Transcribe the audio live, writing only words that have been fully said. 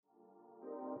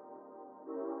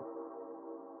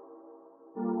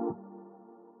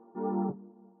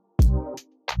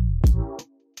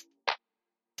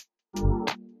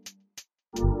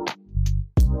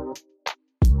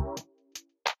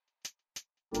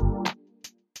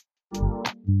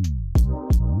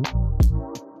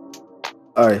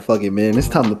All right, fuck it, man. It's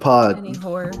time to pod. Any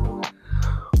whore.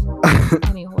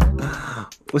 Any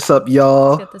whore. What's up, Let's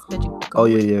y'all? get this bitch going. Oh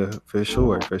yeah, for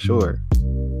sure.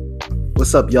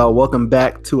 What's up, y'all? Welcome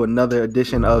back to another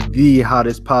edition of the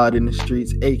hottest pod in the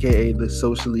streets, aka the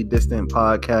socially distant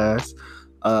podcast.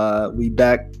 We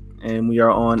back and we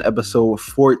are on episode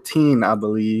 14, I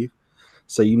believe.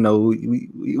 So we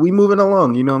moving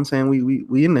along. You know what I'm saying?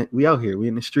 We out here. We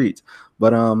in the streets.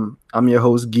 But I'm your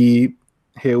host Geeb,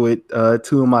 here with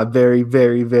two of my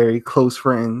very close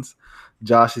friends.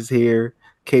 Josh is here.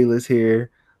 Kayla's here.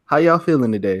 How y'all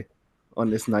feeling today on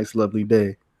this nice lovely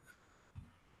day?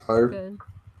 Tired? Good.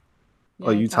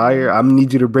 Are you tired? I'm gonna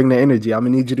need you to bring the energy. I'm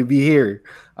gonna need you to be here.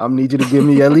 I'm gonna need you to give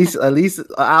me at least an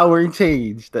hour and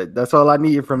change. That's all I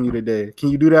need from you today. Can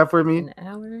you do that for me? An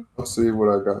hour? I'll see what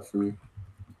I got for you.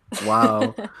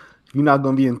 Wow. You're not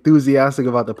gonna be enthusiastic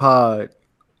about the pod.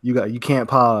 You can't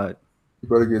pod. You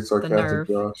better get sarcastic, nerve.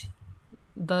 Josh.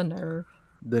 The nerve.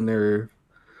 The nerve.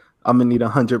 I'm gonna need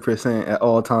 100% at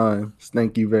all times.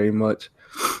 Thank you very much.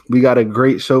 We got a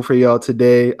great show for y'all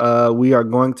today. We are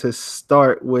going to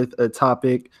start with a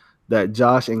topic that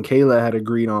Josh and Kayla had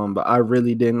agreed on, but I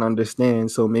really didn't understand.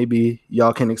 So maybe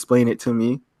y'all can explain it to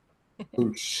me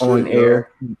Oh, shit, on air.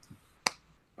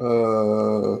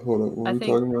 Hold on. What are we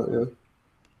talking about? Yeah.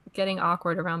 Getting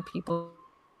awkward around people.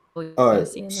 All right.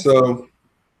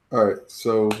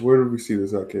 So where did we see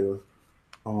this at, Kayla?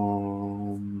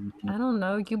 I don't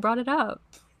know. You brought it up.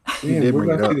 You did bring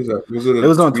it up. See this at? It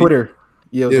was on Twitter.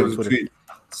 Yeah, it was on a Twitter. tweet.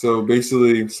 So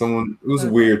basically, it was a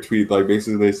weird tweet. Like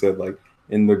basically, they said like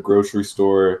in the grocery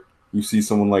store, you see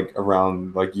someone like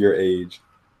around like your age,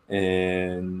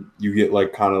 and you get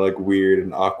like kind of like weird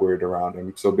and awkward around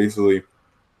them. So basically,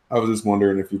 I was just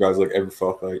wondering if you guys like ever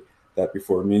felt like that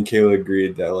before. Me and Kayla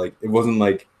agreed that like it wasn't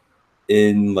like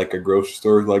in like a grocery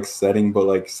store like setting, but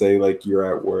like say like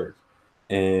you're at work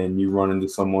and you run into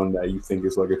someone that you think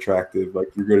is like attractive, like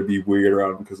you're gonna be weird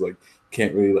around them because like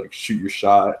can't really like shoot your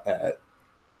shot at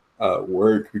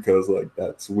work because like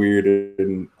that's weird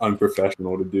and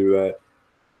unprofessional to do that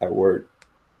at work.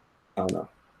 I don't know.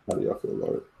 How do y'all feel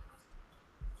about it?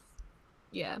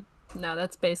 Yeah. No,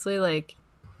 that's basically like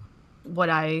what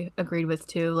I agreed with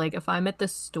too. Like if I'm at the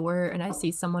store and I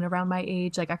see someone around my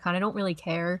age, like I kind of don't really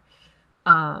care.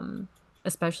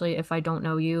 Especially if I don't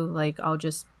know you, like I'll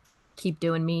just keep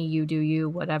doing me, you do you,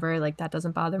 whatever. Like that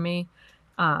doesn't bother me.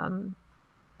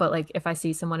 But like if I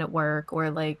see someone at work or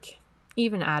like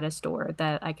even at a store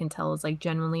that I can tell is like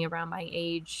genuinely around my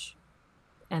age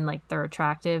and like they're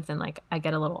attractive, then like I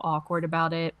get a little awkward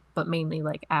about it, but mainly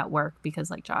like at work because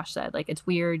like Josh said, like it's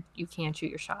weird, you can't shoot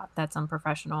your shot, that's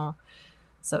unprofessional.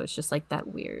 So it's just like that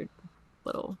weird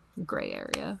little gray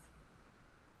area.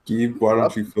 Gabe, why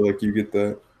don't you feel like you get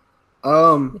that?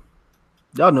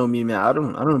 Y'all know me, man. I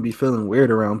don't be feeling weird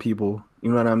around people.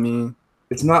 You know what I mean?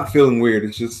 It's not feeling weird.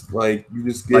 It's just like you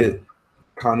just get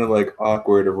kind of like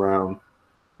awkward around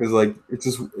because like it's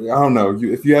just I don't know.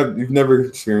 You've never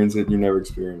experienced it, you never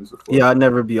experienced it before. Yeah, I'd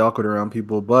never be awkward around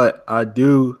people, but I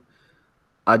do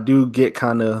get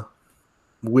kind of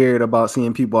weird about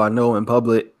seeing people I know in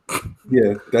public.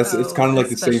 Yeah, it's kind of like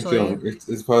the same feeling.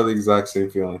 It's probably the exact same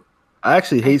feeling. I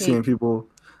actually hate seeing people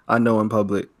I know in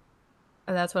public.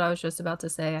 That's what I was just about to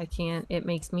say. I can't. It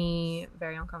makes me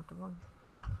very uncomfortable.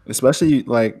 Especially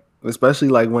like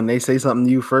when they say something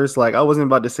to you first. Like I wasn't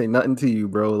about to say nothing to you,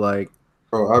 bro. Like,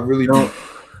 bro, I really don't.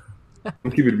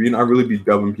 Keep it being. I really be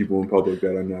dubbing people in public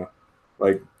that I know.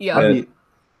 Like, yeah.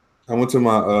 I went to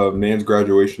my man's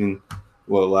graduation,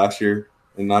 last year,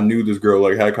 and I knew this girl.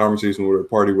 Like, had a conversation with her,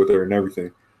 party with her, and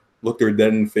everything. Looked her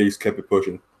dead in the face, kept it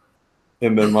pushing.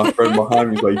 And then my friend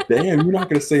behind me was like, "Damn, you're not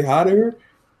gonna say hi to her?"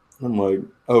 I'm like,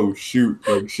 "Oh shoot,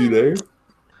 like she there?"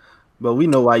 But we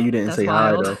know why you didn't say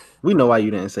hi, though. We know why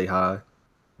you didn't say hi.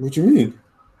 What you mean?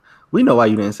 We know why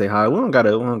you didn't say hi. We don't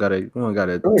gotta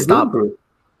stop.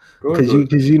 Because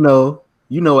you know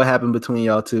what happened between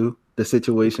y'all two, the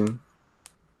situation.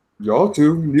 Y'all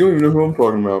two? You don't even know who I'm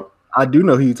talking about. I do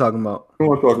know who you're talking about.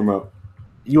 Who am I talking about?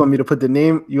 You want me to put the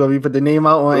name? You want me to put the name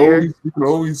out on air? You can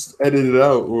always edit it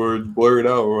out or blur it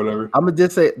out or whatever. I'm gonna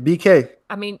just say BK.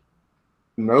 I mean,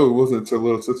 no, it wasn't to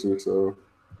little sister. So,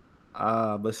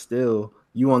 but still,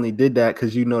 you only did that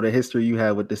because you know the history you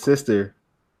had with the sister.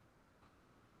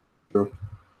 True.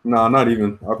 Nah, not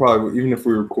even. I probably even if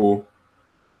we were cool,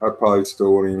 I probably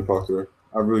still wouldn't even talk to her.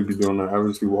 I'd really be doing that. I would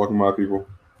just be walking by people.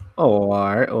 Oh,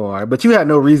 all right. But you had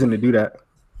no reason to do that.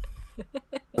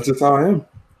 That's just how I am.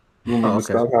 You want me to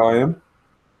describe how I am?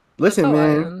 Listen,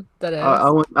 man.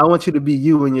 I want you to be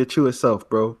you and your truest self,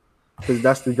 bro. Because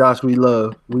that's the Josh we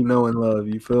love. We know and love.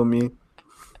 You feel me?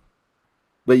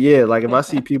 But yeah, like if I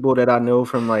see people that I know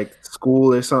from like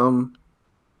school or something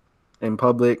in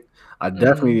public, I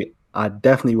definitely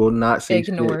will not say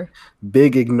shit. Ignore.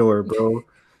 Big ignore, bro.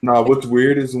 Nah, what's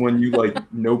weird is when you like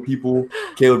know people.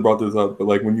 Caleb brought this up, but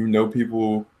like when you know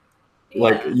people,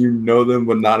 like Yeah. you know them,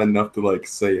 but not enough to like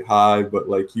say hi. But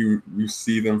like you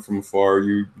see them from afar.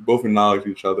 You both acknowledge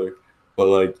each other, but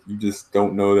like you just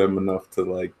don't know them enough to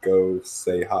like go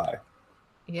say hi.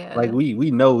 Yeah. Like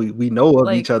we know of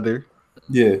Like- each other.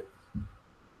 Yeah,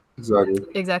 exactly.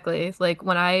 Exactly. It's like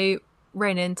when I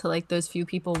ran into like those few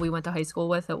people we went to high school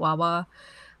with at Wawa,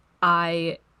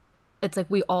 it's like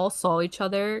we all saw each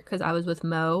other because I was with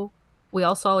Mo. We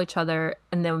all saw each other,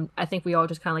 and then I think we all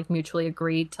just kind of like mutually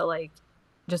agreed to like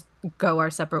just go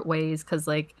our separate ways because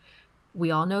like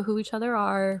we all know who each other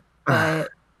are, but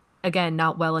again,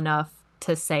 not well enough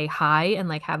to say hi and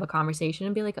like have a conversation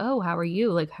and be like, "Oh, how are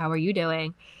you? Like, how are you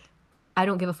doing?" I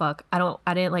don't give a fuck. I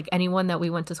didn't like anyone that we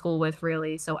went to school with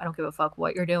really, so I don't give a fuck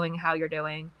what you're doing, how you're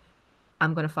doing.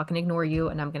 I'm gonna fucking ignore you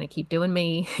and I'm gonna keep doing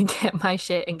me, get my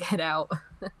shit and get out.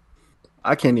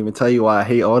 I can't even tell you why I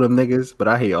hate all them niggas, but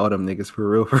I hate all them niggas for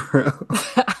real, for real.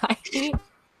 I hate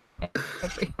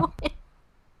everyone.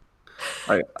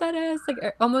 Like- That is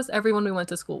like almost everyone we went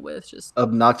to school with just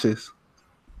Obnoxious.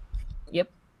 Yep.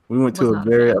 We went to Was a not a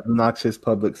very fan. obnoxious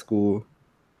public school.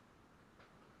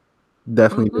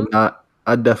 Definitely Mhm. did not.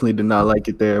 I definitely did not like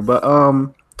it there. But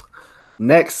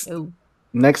next Oh,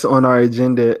 on our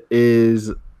agenda is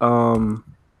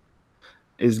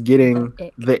getting The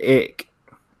ick. the ick.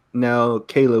 Now,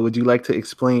 Kayla, would you like to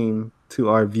explain to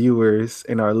our viewers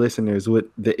and our listeners what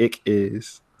the ick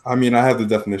is? I mean, I have the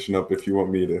definition up if you want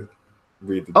me to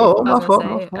read the Oh, definition. I my was fault.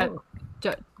 gonna My say, fault.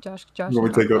 Josh. You want me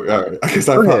to can take talk over? about All that. right. I guess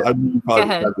Go ahead. Go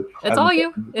ahead. It's all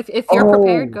you. If you're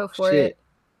prepared, go for it.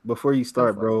 Before you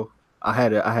start, for bro, I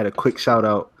had a quick shout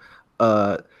out.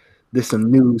 There's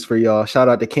some news for y'all. Shout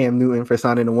out to Cam Newton for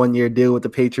signing a 1-year deal with the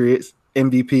Patriots,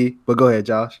 MVP. But go ahead,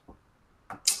 Josh.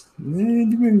 Man,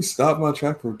 you made me stop my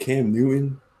track for Cam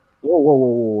Newton.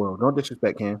 Whoa. Don't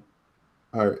disrespect Cam.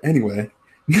 All right. Anyway,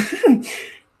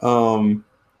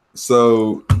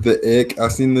 so the ick. I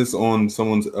seen this on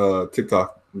someone's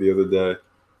TikTok the other day,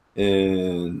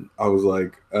 and I was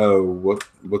like, "Oh,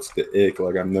 what's the ick?"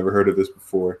 Like I've never heard of this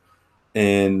before,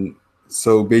 and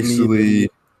so basically,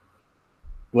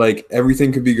 like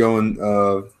everything could be going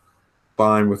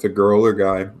fine with a girl or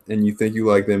guy, and you think you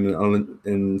like them,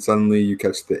 and suddenly you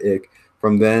catch the ick.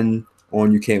 From then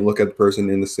on, you can't look at the person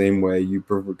in the same way. You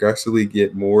progressively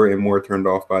get more and more turned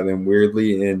off by them,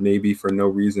 weirdly, and maybe for no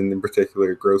reason in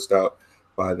particular, grossed out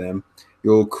by them.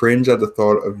 You'll cringe at the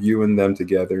thought of you and them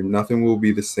together. Nothing will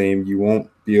be the same. You won't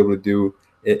be able to do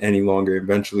it any longer.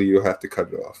 Eventually, you'll have to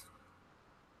cut it off.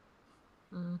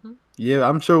 Mm-hmm. Yeah,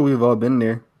 I'm sure we've all been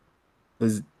there.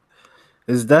 It's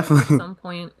At definitely some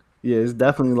point, yeah, it's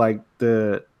definitely like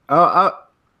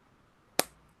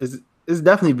it's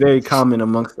definitely very common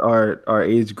amongst our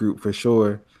age group for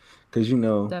sure. Cause you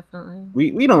know definitely.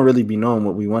 we don't really be knowing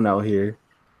what we want out here.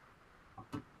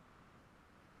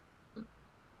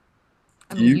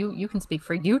 I mean, you can speak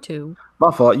for you two.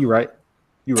 My fault. You right.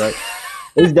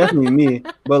 It's definitely me.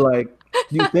 But like,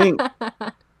 you think?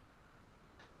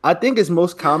 I think it's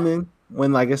most common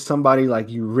when like it's somebody like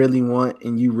you really want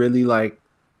and you really like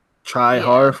try Yeah.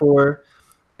 hard for,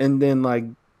 and then like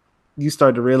you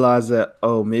start to realize that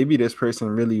maybe this person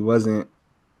really wasn't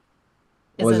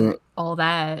all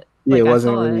that. yeah, Like it I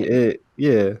wasn't thought. really it.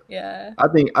 Yeah. Yeah.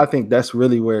 I think that's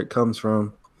really where it comes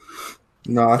from.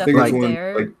 No, I think it's Definitely when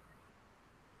there. like.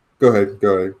 Go ahead,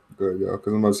 y'all. Because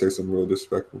I'm about to say something real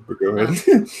disrespectful. But go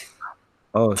ahead.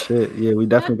 Oh shit. Yeah, we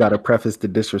definitely got to preface the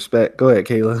disrespect. Go ahead,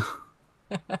 Kayla.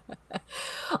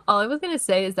 All I was gonna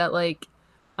say is that like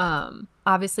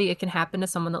obviously it can happen to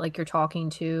someone that like you're talking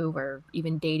to or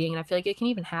even dating, and I feel like it can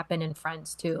even happen in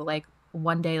friends too. Like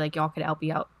one day like y'all could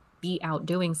be out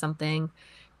doing something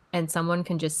and someone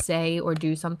can just say or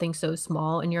do something so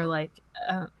small and you're like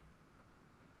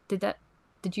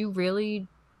did you really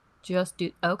just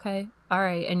do okay, all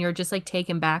right, and you're just like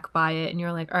taken back by it and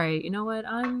you're like, all right, you know what,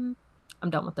 I'm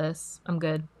done with this, I'm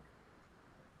good.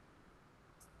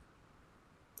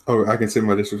 Oh, I can say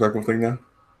my disrespectful thing now.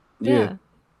 Yeah.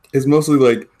 It's mostly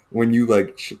like when you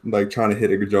like trying to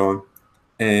hit a John,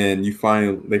 and they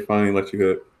finally let you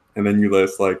hit, and then you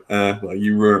just like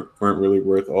you weren't really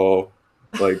worth all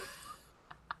like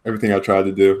everything I tried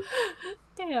to do.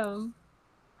 Damn.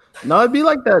 No, it'd be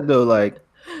like that though. Like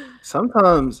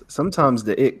sometimes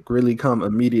the ick really come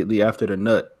immediately after the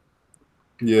nut.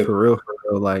 Yeah. For real.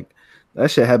 Like that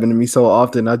shit happened to me so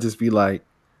often. I just be like,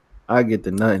 I get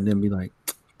the nut and then be like,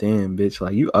 damn, bitch,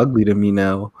 like you ugly to me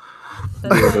now.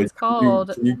 That's Yeah, what like, it's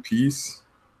called. Can you peace?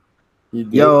 You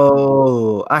did.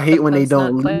 Yo, I hate when they That's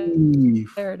not don't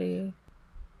leave. clarity.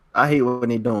 I hate when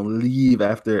they don't leave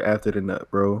after the nut,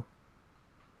 bro.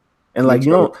 And Can like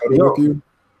you try to cuddle with you?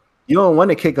 you don't want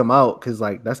to kick them out because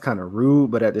like that's kind of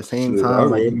rude, but at the same Shit, I time,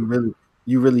 like would.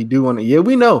 you really do want to. Yeah,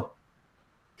 we know.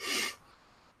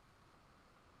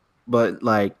 But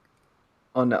like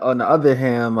on the other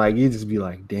hand, like you just be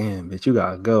like, damn, bitch, you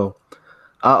gotta go.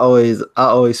 I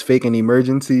always fake an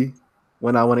emergency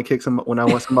when I want to kick when I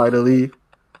want somebody to leave.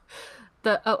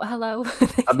 Hello.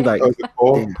 I'd be like, Oh, the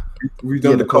call. damn, We've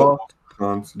yeah, done the call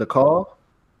times. the call,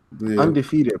 Yeah,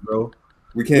 undefeated, bro.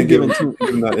 we We can't give giving too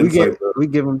them that insight though. we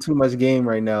give them too much game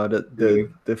right now. Yeah.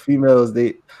 The females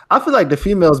I feel like the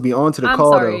females be on to the I'm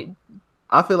call sorry. though.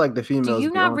 I feel like the Do females you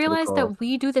be not on to the realize call. that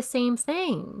we do the same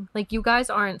thing? Like, you guys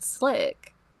aren't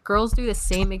slick. Girls do the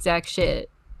same exact shit.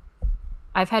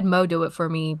 I've had Mo do it for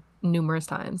me numerous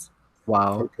times.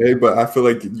 Wow. Okay, but I feel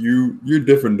like you're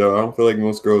different though. I don't feel like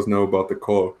most girls know about the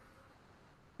call.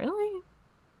 Really?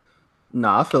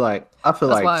 Nah, I feel like That's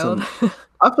wild.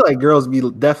 I feel like girls be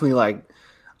definitely like,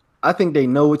 I think they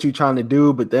know what you're trying to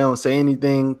do, but they don't say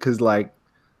anything because like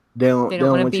They don't want to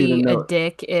want you to be a know.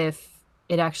 dick if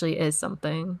it actually is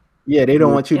something Yeah, they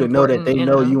don't want you to know that important, they you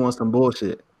know know? you want some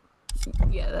bullshit.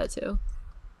 Yeah, that too.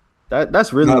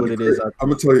 That's really what it is. I'm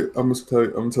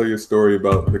gonna tell you a story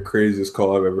about the craziest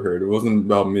call I've ever heard. It wasn't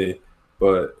about me,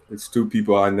 but it's two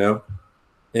people I know,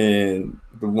 and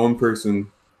the one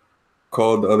person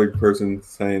called the other person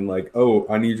saying like, "Oh,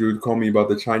 I need you to call me about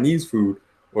the Chinese food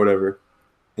or whatever,"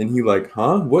 and he like,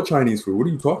 "Huh? What Chinese food? What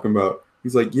are you talking about?"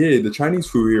 He's like, "Yeah, the Chinese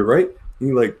food here, right?" And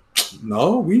he like,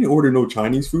 "No, we didn't order no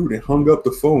Chinese food," and hung up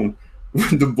the phone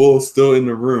when the bull's still in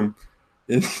the room,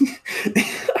 and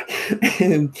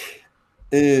and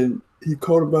and he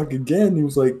called him back again. He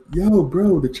was like, "Yo,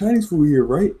 bro, the Chinese food here,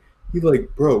 right?" He like,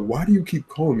 "Bro, why do you keep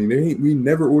calling me? We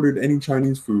never ordered any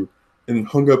Chinese food," and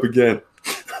hung up again.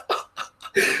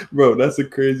 Bro, that's the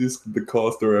craziest the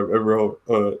call story I've ever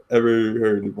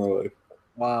heard in my life.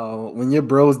 Wow, when your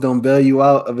bros don't bail you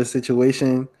out of a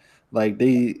situation, like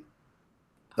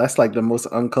that's like the most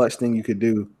unclutch thing you could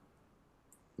do.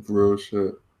 Real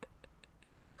shit.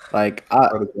 Like I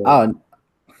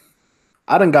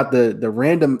done got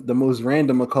the most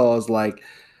random of calls like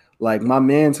my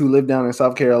mans who live down in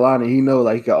South Carolina, he know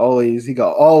like he could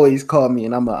always call me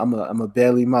and I'm a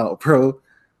bail him out, bro.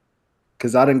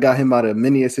 Cause I done got him out of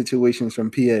many situations from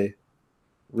PA.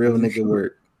 Real nigga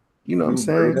work. You know what I'm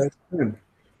saying?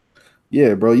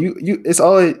 Yeah, bro. You it's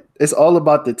all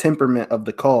about the temperament of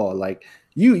the call. Like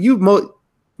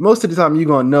most of the time you're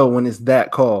gonna know when it's that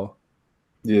call.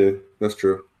 Yeah, that's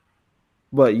true.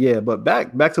 But yeah, but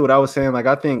back to what I was saying, like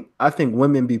I think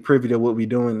women be privy to what we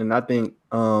doing, and I think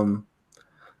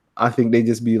they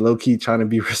just be low key trying to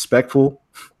be respectful.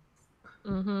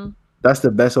 Mm-hmm. That's the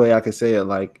best way I could say it.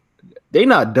 Like they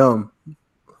not dumb.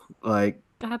 Like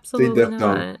absolutely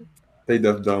not. They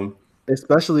def dumb.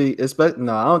 Especially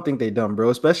no, I don't think they dumb, bro.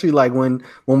 Especially like when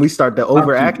we start to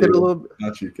overact it a little bit.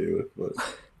 Not you, Caleb, but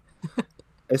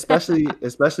especially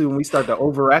when we start to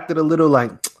overact it a little,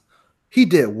 like he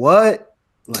did what?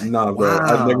 Like, nah, bro. Wow.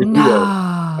 I'd never do that.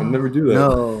 I'd never do that.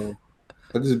 No.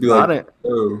 I'd just be like,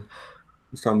 "Oh,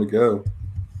 it's time to go."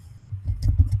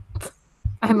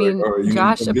 I mean, like,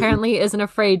 Josh apparently isn't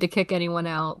afraid to kick anyone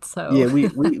out. So yeah, we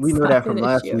know that from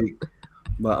last week.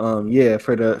 But yeah,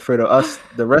 for the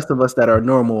rest of us that are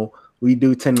normal, we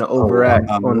do tend to overact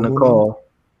on the call.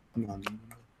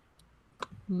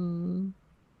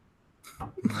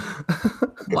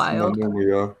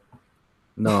 Wild.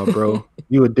 No, bro,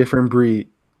 you a different breed.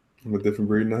 I'm a different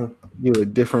breed now. You a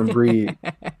different breed.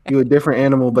 You a different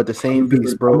animal, but the same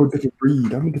beast, bro. I'm a different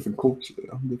breed. I'm a different culture.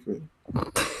 I'm different.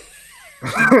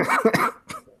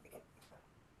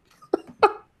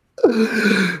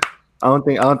 I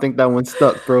don't think that one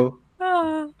stuck, bro.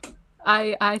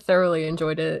 I thoroughly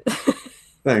enjoyed it.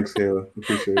 Thanks, Kayla.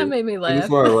 Appreciate it. That made me laugh. That's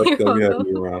why I like that we have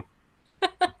you around.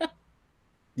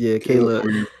 Yeah,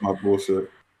 Kayla. My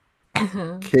bullshit.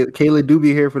 Kayla do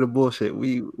be here for the bullshit.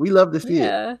 We love to see it.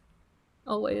 Yeah,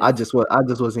 always. I just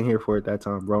wasn't here for it that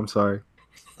time, bro. I'm sorry.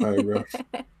 All right, bro.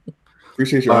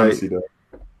 Appreciate your honesty, though.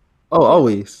 Oh,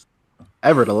 always.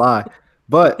 Ever to lie.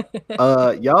 But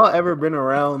y'all ever been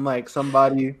around like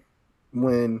somebody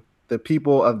when the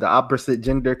people of the opposite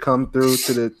gender come through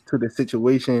to the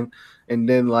situation and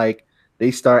then like they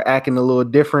start acting a little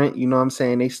different, you know what I'm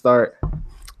saying? They start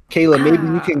Kayla, maybe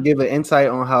you can give an insight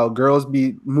on how girls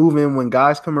be moving when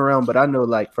guys come around, but I know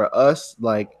like for us,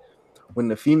 like when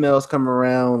the females come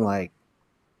around, like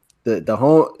the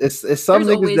whole it's some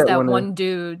There's niggas always that that wanna one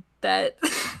dude that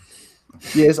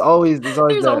yeah, it's always there's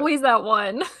that always that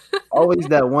one. always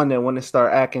that one that wanna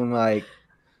start acting like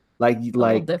A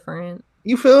little different.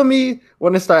 you feel me?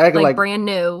 Wanna start acting Like like brand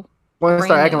new. wanna start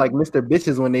Brand acting like new. Mr.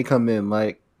 Bitches when they come in.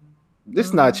 Like,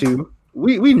 this not Mhm. you.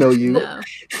 We know you. No.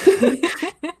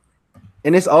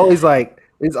 And it's always like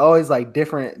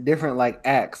different like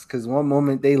acts. Cause one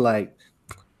moment they like,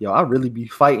 yo, I really be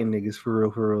fighting niggas for real,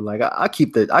 for real. Like I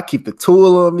keep the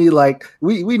tool on me. Like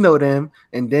we know them.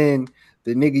 And then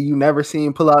the nigga you never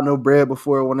seen pull out no bread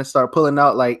before want to start pulling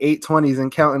out like 820s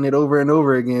and counting it over and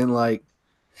over again. Like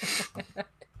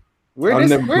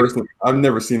I've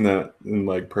never seen that in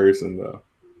like person though.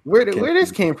 where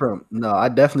this came from? No, I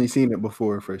definitely seen it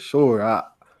before for sure.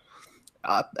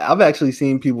 I've actually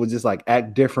seen people just like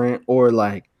act different or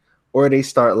they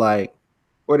start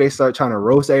trying to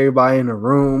roast everybody in the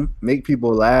room, make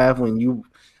people laugh when you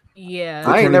Yeah.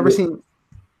 I ain't never turn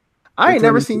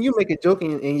seen you make a joke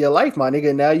in your life, my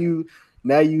nigga.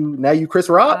 Now you Chris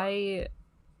Rock. I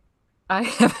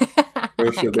have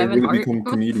Oh shit, they Kevin really Hart. become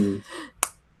comedians.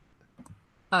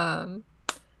 I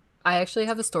actually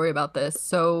have a story about this.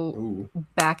 So Ooh.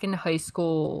 back in high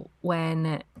school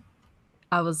when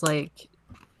I was like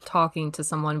talking to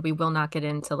someone, we will not get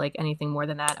into like anything more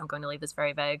than that. I'm going to leave this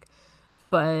very vague.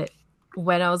 But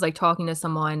when I was like talking to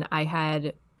someone, I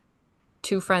had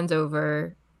 2 friends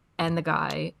over and the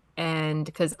guy, and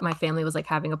because my family was like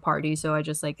having a party, so I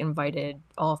just like invited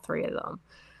all 3 of them.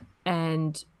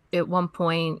 And at one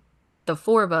point, the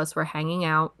 4 of us were hanging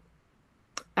out,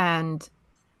 and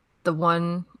the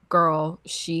one girl,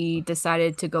 she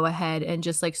decided to go ahead and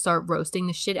just like start roasting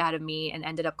the shit out of me and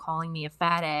ended up calling me a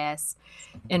fat ass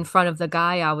in front of the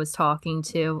guy I was talking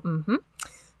to.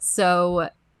 So,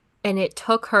 and it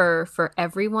took her for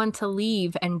everyone to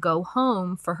leave and go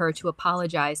home for her to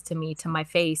apologize to me to my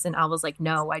face. And I was like,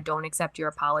 no, I don't accept your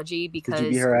apology because Did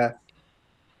you beat her ass?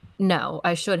 no,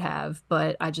 I should have,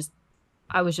 but I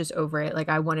was just over it. Like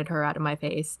I wanted her out of my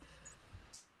face.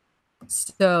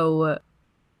 So,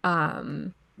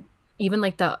 even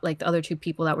like the other 2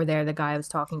 people that were there, the guy I was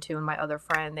talking to and my other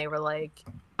friend, they were like,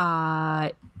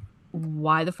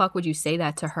 why the fuck would you say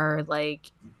that to her?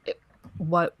 Like,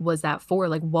 what was that for?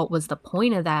 Like, what was the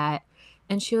point of that?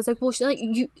 And she was like, well, like,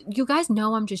 you guys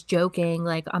know I'm just joking.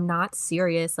 Like, I'm not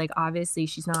serious. Like, obviously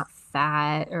she's not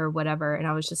fat or whatever. And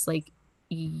I was just like,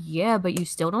 yeah, but you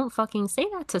still don't fucking say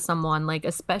that to someone, like,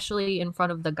 especially in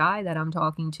front of the guy that I'm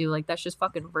talking to. Like, that's just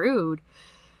fucking rude.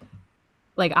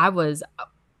 Like,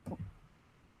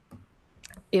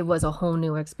 it was a whole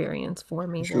new experience for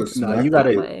me. No, you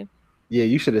gotta. Yeah,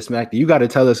 you should have smacked it. You got to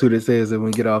tell us who this is when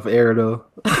we get off air, though.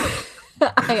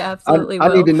 I absolutely I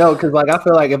will. need to know because, like, I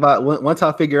feel like once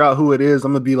I figure out who it is,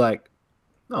 I'm gonna be like,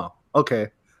 oh, okay,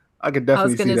 I could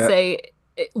definitely see that. I was gonna say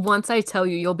once I tell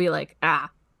you, you'll be like, all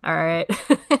right.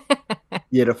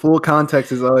 Yeah, the full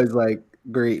context is always like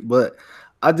great, but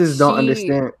I just don't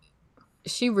understand.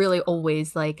 She really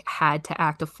always like had to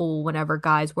act a fool whenever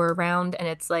guys were around, and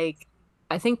it's like,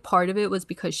 I think part of it was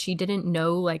because she didn't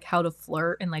know like how to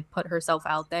flirt and like put herself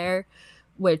out there,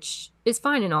 which is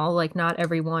fine and all. Like not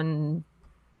everyone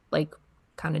like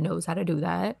kind of knows how to do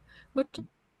that, which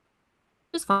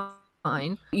is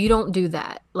fine. You don't do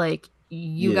that. Like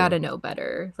you got to know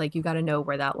better. Like you got to know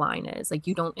where that line is. Like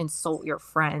you don't insult your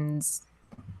friends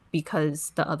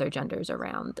because the other gender's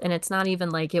around. And it's not even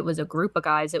like it was a group of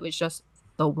guys. It was just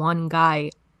the one guy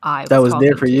that was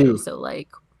there for you. So like,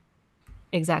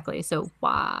 exactly. So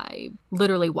why?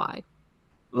 Literally why?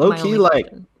 Low key, like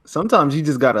sometimes you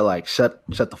just gotta like shut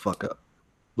the fuck up.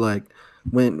 Like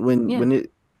when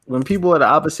people of the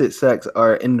opposite sex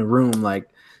are in the room, like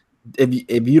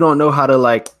if you don't know how to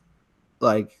like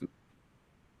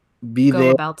be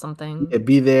there about something,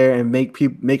 be there and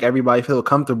make everybody feel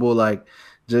comfortable, like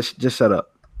just shut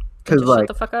up. Because like shut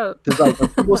the fuck up. Because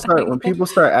like when people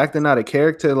start acting out of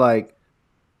character, like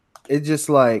it just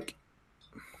like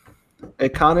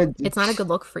it kind of it's not a good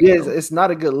look for you. Yeah, it's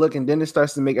not a good look, and then it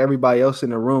starts to make everybody else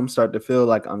in the room start to feel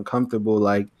like uncomfortable.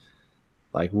 Like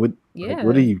what? Yeah. Like,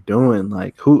 what are you doing?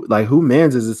 Like who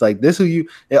mans is this? Like this who you?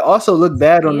 It also looked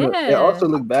bad on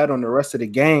the rest of the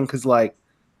gang because like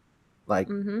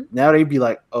now they be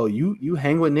like, oh, you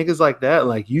hang with niggas like that?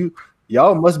 Like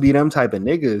y'all must be them type of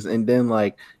niggas, and then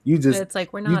like it's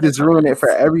like we're not. You just ruin it for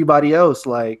everybody else.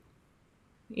 Like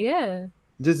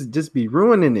just be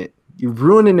ruining it. You're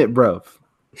ruining it, bro.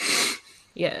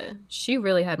 Yeah, she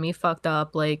really had me fucked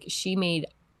up. Like she made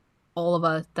all of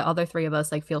us, the other 3 of us,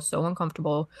 like feel so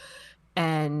uncomfortable.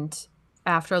 And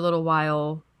after a little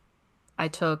while, I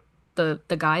took the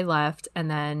guy left,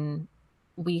 and then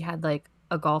we had like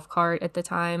a golf cart at the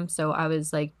time, so I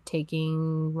was like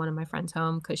taking one of my friends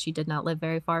home because she did not live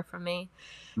very far from me,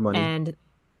 Money. and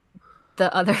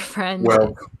the other friend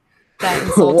Well, that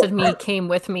insulted me came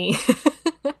with me.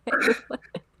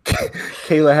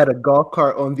 Kayla had a golf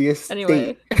cart on the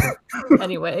estate.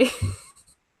 Anyway.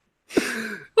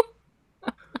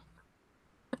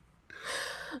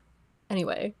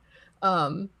 Anyway,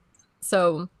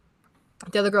 so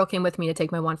the other girl came with me to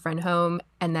take my one friend home,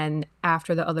 and then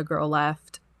after the other girl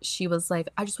left, she was like,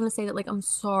 I just want to say that, like, I'm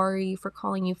sorry for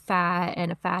calling you fat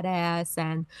and a fat ass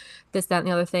and this, that, and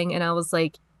the other thing. And I was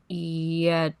like,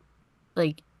 yeah,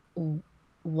 like,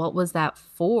 what was that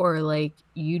for? Like,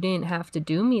 you didn't have to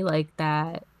do me like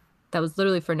that. That was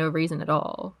literally for no reason at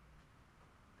all.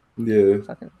 Yeah.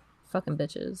 Fucking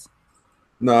bitches.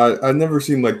 No, I never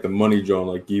seen like the money drawn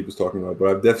like Gabe was talking about, but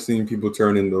I've definitely seen people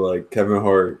turn into like Kevin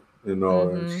Hart and all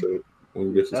that shit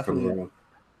when bitches come around.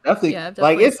 Definitely, yeah, I've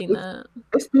definitely like seen that.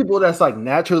 It's people that's like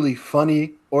naturally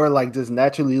funny or like just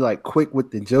naturally like quick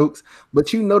with the jokes,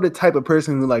 but you know the type of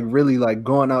person who like really like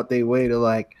going out their way to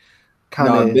like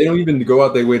kind of. They don't even go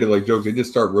out their way to like jokes. They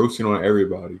just start roasting on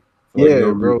everybody. Yeah,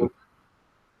 no bro. Reason.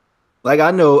 Like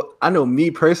I know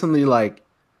me personally, like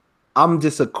I'm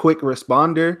just a quick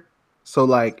responder, so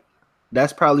like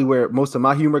that's probably where most of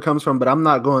my humor comes from. But I'm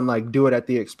not going like do it at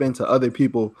the expense of other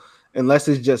people unless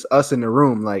it's just us in the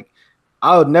room. Like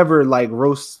I would never like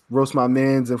roast my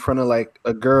mans in front of like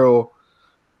a girl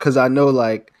because I know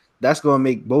like that's gonna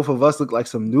make both of us look like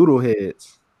some noodle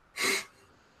heads.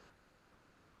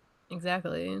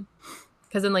 Exactly.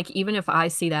 Because then like even if I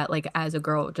see that like as a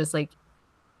girl just like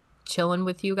chilling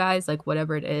with you guys, like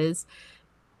whatever it is,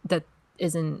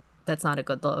 that's not a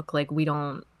good look. Like we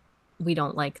don't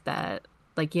like that.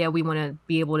 Like, yeah, we want to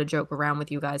be able to joke around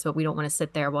with you guys, but we don't want to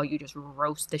sit there while you just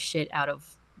roast the shit out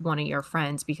of one of your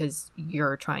friends because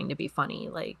you're trying to be funny.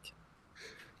 Like,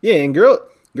 yeah, and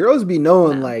girls be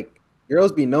knowing like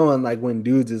when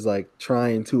dudes is like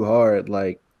trying too hard.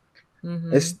 Like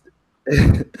it's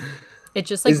it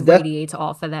just like radiates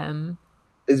off of them.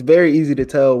 It's very easy to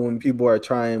tell when people are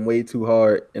trying way too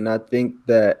hard, and I think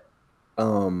that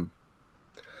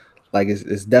like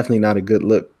it's definitely not a good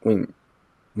look when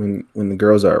the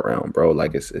girls are around, bro.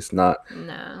 Like it's not.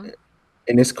 No.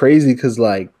 And it's crazy because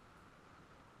like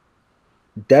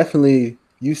definitely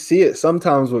you see it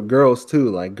sometimes with girls too.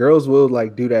 Like girls will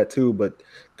like do that too, but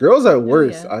girls are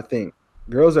worse. I think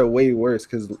girls are way worse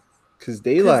because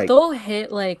they like they'll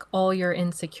hit like all your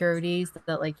insecurities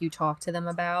that like you talk to them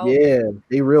about. Yeah,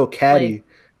 they real catty. Like,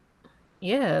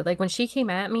 yeah, like when she came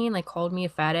at me and like called me a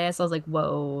fat ass, I was like,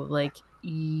 whoa, like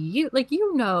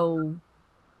you know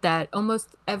that almost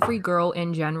every girl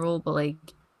in general, but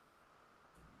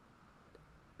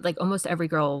like almost every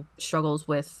girl struggles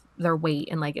with their weight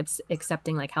and like it's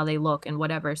accepting like how they look and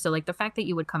whatever. So like the fact that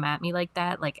you would come at me like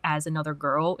that, like as another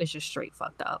girl, is just straight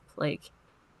fucked up. Like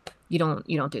you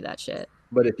don't do that shit.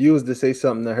 But if you was to say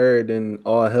something to her, then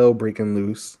all hell breaking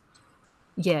loose.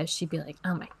 Yeah, she'd be like,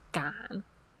 oh my god.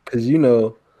 Because you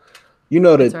know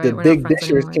that the big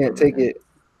dishers can't take it.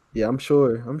 Yeah, I'm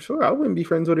sure I wouldn't be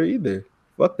friends with her either.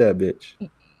 Fuck that bitch.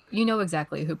 You know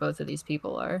exactly who both of these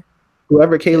people are.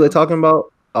 Whoever Kayla talking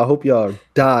about, I hope y'all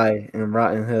die in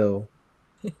rotten hell.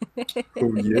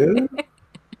 Oh yeah,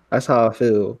 that's how I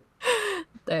feel.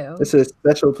 Damn. It's a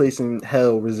special place in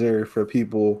hell reserved for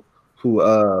people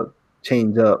who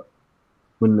change up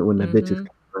when the bitches come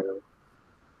around.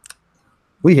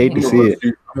 We hate to see it.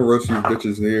 I'm gonna roast you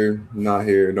bitches here, not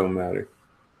here. It don't matter.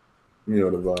 You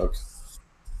know the vibes.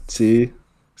 See,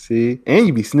 and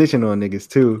you be snitching on niggas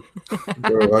too.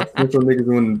 Bro, I snitch on niggas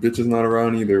when bitches not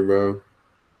around either, bro.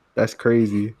 That's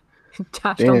crazy.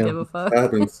 Josh don't give a fuck.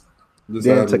 Happens.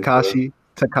 Damn, Takashi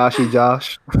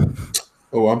Josh.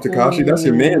 Oh, I'm Takashi. That's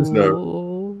your man's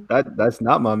though. That's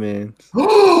not my man's.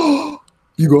 You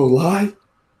gonna lie?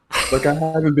 Like I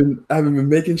haven't been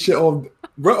making shit all.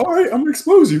 Bro, all right, I'm gonna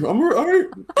expose you. All right.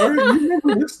 You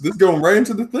remember this? This going right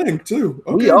into the thing too.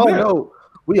 Okay,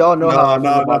 we all know how.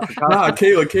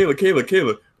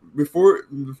 Kayla. Before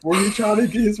he tried to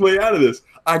get his way out of this,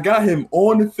 I got him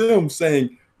on the film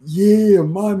saying, "Yeah,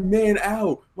 my man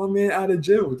out of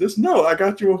jail." Just know I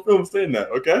got you on film saying that.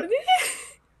 Okay.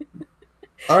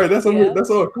 All right, that's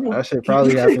all. Come on. That shit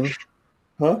probably happened.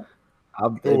 Huh?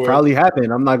 It probably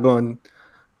happened. I'm not going.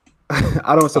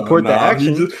 I don't support the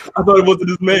action. I thought it wasn't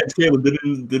his man's.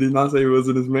 Kayla, did he not say it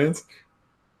wasn't his man's?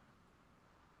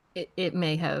 It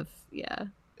may have, yeah.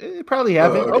 It probably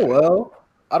happened. Oh well.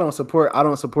 I don't support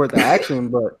the action,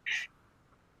 but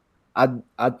I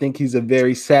think he's a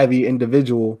very savvy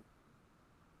individual.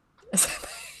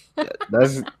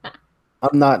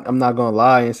 I'm not gonna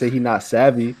lie and say he's not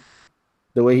savvy.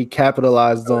 the way he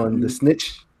capitalized on the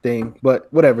snitch thing. But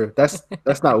whatever. That's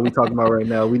not what we talking about right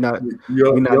now. We not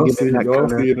Y'all getting see that y'all kind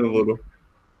see of. it in a little.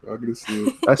 Y'all can see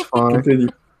it. That's fine. Continue.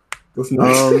 What's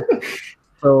next?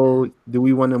 So do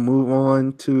we want to move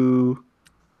on to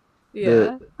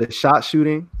Yeah. the shot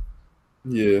shooting?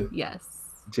 Yeah. Yes.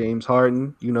 James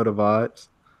Harden, you know the vibes.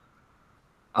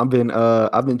 I've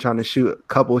been trying to shoot a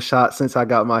couple shots since I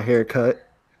got my hair cut,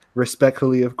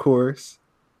 respectfully, of course.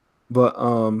 But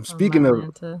speaking of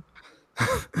Atlanta.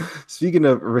 speaking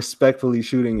of respectfully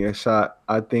shooting your shot,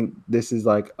 I think this is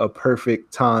like a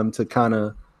perfect time to kind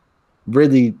of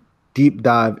really deep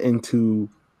dive into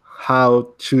how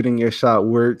shooting your shot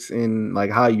works and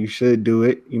like how you should do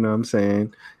it. You know what I'm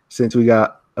saying? Since we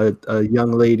got a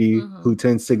young lady who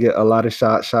tends to get a lot of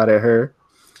shots shot at her,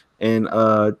 and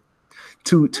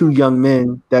two young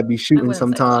men that be shooting wouldn't say a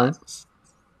lot. sometimes.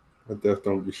 I definitely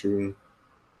don't be shooting.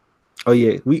 Oh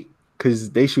yeah,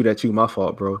 because they shoot at you. My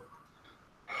fault, bro.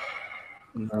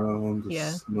 No, I'm just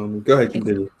Yeah. Go ahead,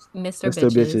 continue. Mr. Mr.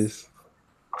 Bitches.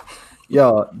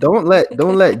 Y'all, don't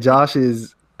let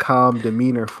Josh's calm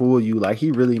demeanor fool you. Like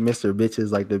he really Mr.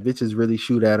 Bitches. Like the bitches really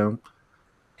shoot at him.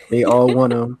 They all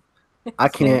want him. I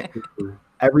can't.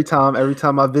 Every time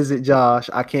I visit Josh,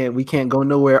 we can't go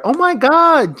nowhere. Oh my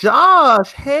God,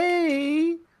 Josh,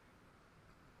 hey.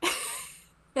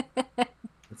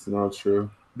 It's not true.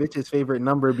 Bitch's favorite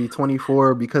number be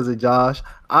 24 because of Josh.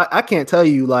 I can't tell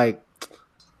you, like,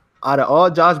 out of all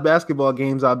Josh basketball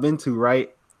games I've been to,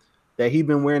 right, that he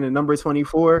been wearing the number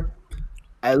 24,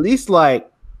 at least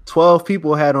like 12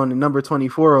 people had on the number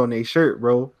 24 on their shirt,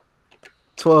 bro.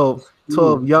 12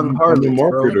 young harlots,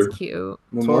 bro. That's cute.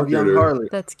 12 young harlots.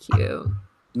 That's cute.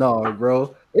 No,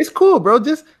 bro. It's cool, bro.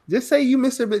 Just say you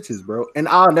Mr. Bitches, bro. And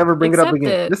I'll never bring it up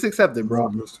again. Just accept it, bro.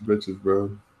 Mr. Bitches,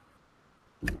 bro.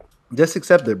 Just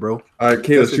accept it, bro. All right,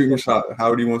 Kayla, shoot your shot.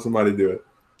 How do you want somebody to do it?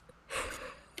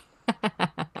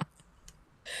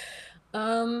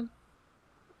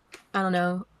 I don't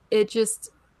know. It just,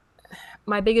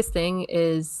 my biggest thing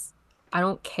is I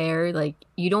don't care. Like,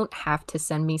 you don't have to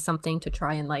send me something to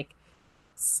try and like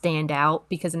stand out,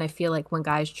 because then I feel like when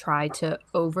guys try to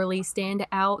overly stand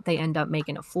out, they end up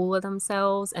making a fool of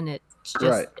themselves, and it's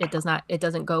just it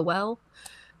doesn't go well.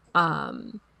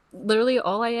 Literally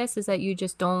all I ask is that you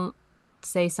just don't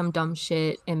say some dumb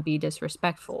shit and be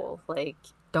disrespectful. Like,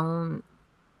 don't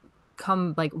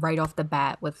come like right off the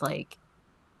bat with like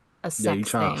a sex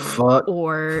thing,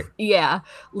 or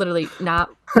literally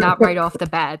not right off the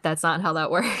bat. That's not how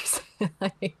that works.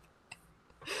 Like,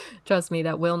 trust me,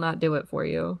 that will not do it for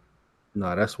you.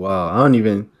 No, that's wild. I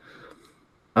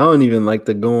don't even like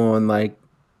to go on, like,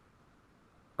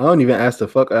 I don't even ask to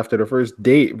fuck after the first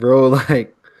date, bro.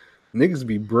 Like, niggas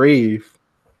be brave.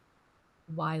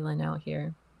 Wildin' out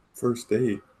here. First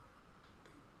date.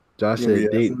 Josh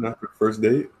said date. After the first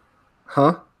date?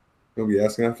 Huh? You'll be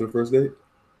asking after the first date?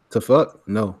 To fuck?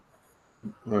 No.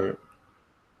 All right.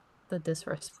 The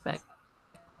disrespect,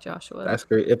 Joshua. That's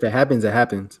great. If it happens, it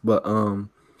happens. But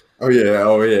Oh yeah.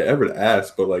 Ever to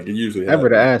ask, but like it usually happens. Ever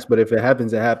to ask, but if it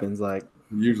happens, it happens. Like,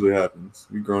 it usually happens.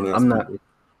 We grown ass. I'm not. People.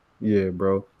 Yeah,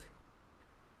 bro.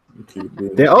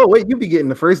 Then, wait, you be getting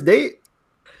the first date?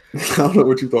 I don't know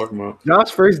what you're talking about.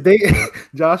 Josh's first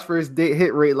date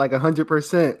hit rate like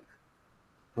 100%. I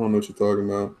don't know what you're talking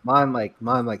about. Mine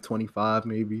like 25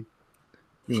 maybe.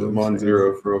 You know, mine's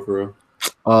 0 for real.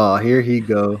 Oh, here he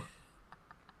go.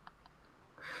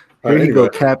 Here he go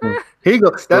capping. Here you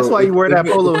go. That's why you wear that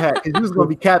polo hat, because you was gonna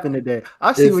be capping today.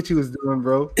 I see what you was doing,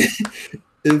 bro.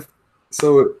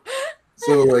 So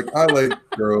like I like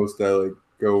girls that like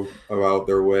go about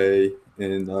their way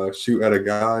and shoot at a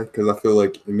guy, because I feel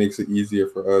like it makes it easier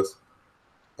for us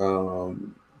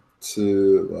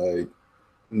to like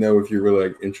know if you're really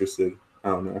like interested. I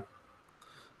don't know.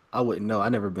 I wouldn't know. I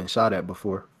never been shot at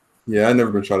before. Yeah, I never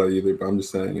been shot at either, but I'm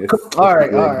just saying. All right.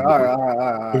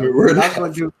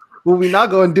 What we not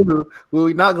gonna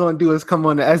do is come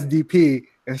on the SDP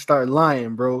and start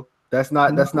lying, bro. That's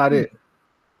not it.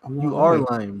 You are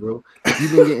lying, bro.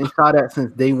 You've been getting shot at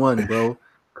since day one, bro.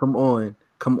 Come on.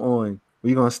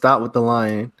 We're gonna stop with the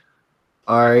lying.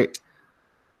 All right.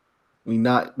 We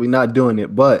not doing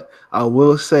it. But I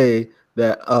will say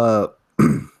that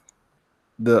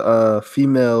the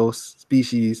female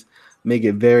species make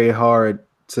it very hard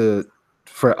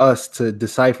for us to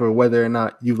decipher whether or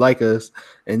not you like us.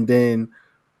 And then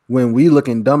when we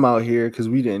looking dumb out here because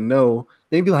we didn't know,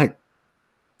 they'd be like,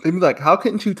 how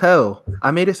couldn't you tell? I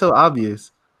made it so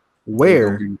obvious.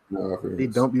 Where? They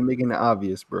don't be making it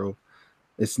obvious, bro.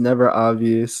 It's never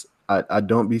obvious. I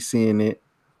don't be seeing it.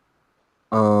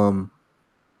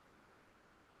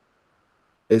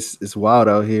 It's wild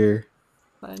out here.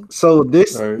 Fine. So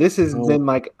this Right. this has been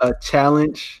like a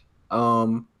challenge.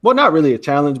 Well, not really a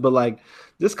challenge, but like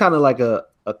just kind of like a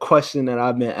question that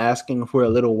I've been asking for a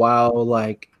little while.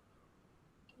 Like,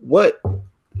 what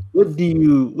do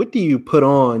you put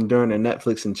on during a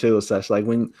Netflix and chill session? Like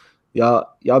when y'all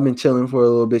been chilling for a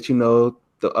little bit,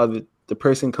 the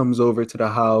person comes over to the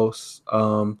house.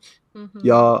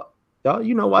 Y'all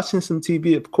watching some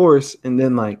TV, of course, and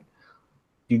then like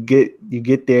you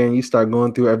get there and you start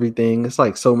going through everything. It's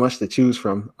like so much to choose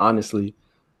from, honestly.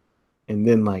 And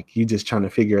then like you just trying to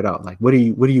figure it out. Like what are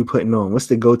you putting on? What's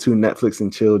the go-to Netflix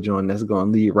and chill joint that's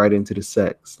gonna lead right into the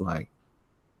sex? Like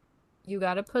You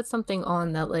got to put something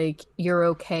on that like you're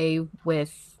okay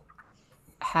with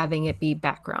having it be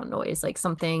background noise, like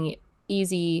something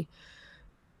easy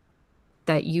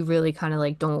that you really kind of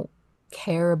like don't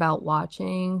care about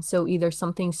watching. So either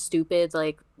something stupid,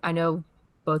 like I know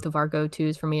both of our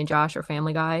go-tos for me and Josh are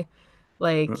Family Guy,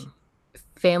 like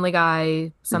Family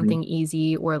Guy, something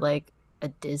easy, or like a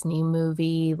Disney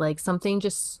movie, like something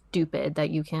just stupid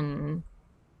that you can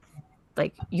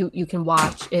like you can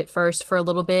watch it first for a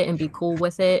little bit and be cool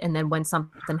with it, and then when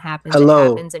something happens, it hello,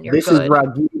 happens and you're this good. is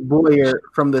Rajiv Boyer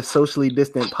from the Socially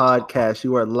Distant Podcast.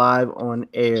 You are live on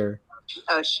air.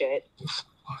 Oh shit.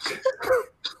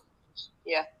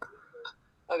 Yeah.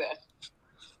 Okay.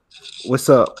 What's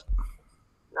up?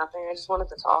 Nothing. I just wanted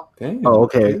to talk. Damn. Oh,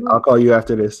 okay. I'll call you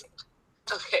after this.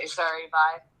 Okay. Sorry.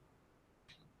 Bye.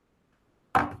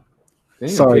 Damn,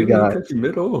 Sorry, Caitlin, guys. cut you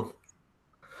middle.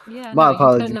 Yeah, My no,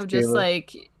 apologies, you couldn't have just Kayla.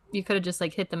 like you could have just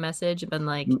like hit the message and been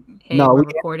like, hey, No, we're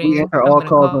we recording. answer I'm all gonna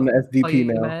calls call on the SDP you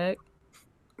now. back.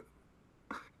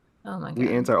 Oh my god. We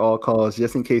answer all calls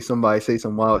just in case somebody say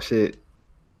some wild shit.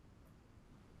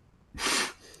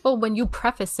 Well, when you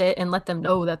preface it and let them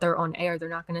know that they're on air, they're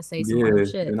not gonna say some Yeah, wild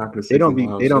shit. they're not gonna say They don't some be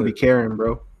wild they don't be shit. caring,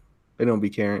 bro. They don't be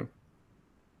caring.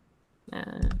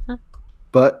 Uh,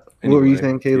 But what were you Anyway,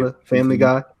 saying, Kayla? yeah, Family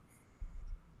continue. Guy?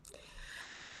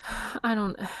 I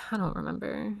don't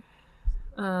remember.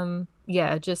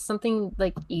 Yeah, just something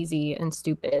like easy and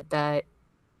stupid that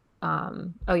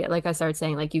oh yeah, like I started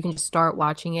saying, like you can just start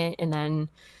watching it, and then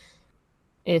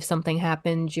if something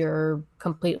happens, you're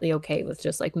completely okay with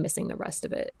just like missing the rest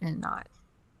of it and not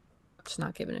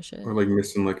giving a shit. Or like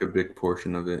missing like a big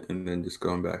portion of it and then just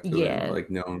going back to it, Yeah. and, like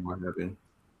knowing what happened.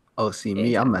 Oh, see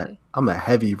me, Exactly. I'm a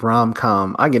heavy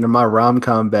rom-com. I get in my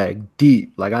rom-com bag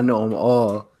deep. Like I know them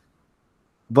all.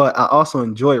 But I also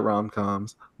enjoy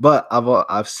rom-coms. But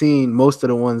I've seen most of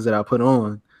the ones that I put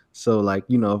on. So like,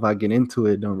 if I get into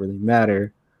it, it don't really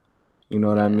matter. You know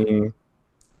what I Yeah. mean?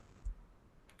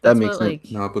 That's makes what sense.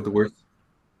 like No, but the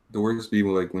worst be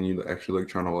like when you actually like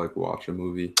trying to like watch a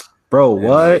movie. Bro, And,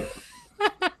 what?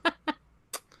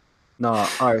 No,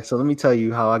 all right. So let me tell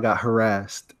you how I got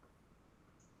harassed.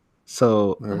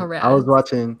 So harassed. I was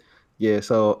watching,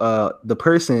 so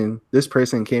this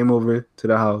person came over to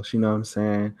the house, you know what I'm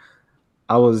saying?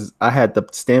 I had the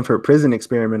Stanford Prison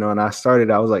Experiment on. I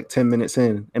was like 10 minutes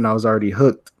in and I was already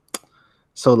hooked.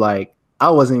 So like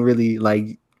I wasn't really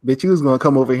like, bitch, you was gonna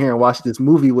come over here and watch this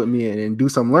movie with me and do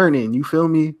some learning, you feel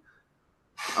me?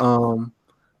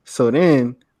 So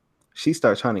then she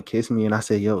started trying to kiss me and I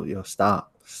said, yo,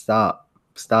 stop.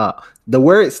 The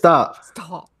word stop.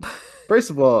 First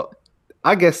of all,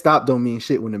 I guess stop don't mean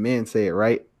shit when the man say it,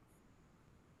 right?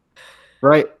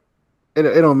 Right? It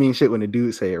don't mean shit when the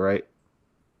dude say it, right?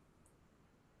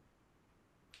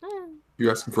 You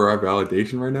asking for our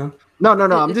validation right now? No.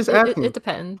 I'm just asking. It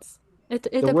depends. It the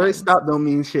depends. word stop don't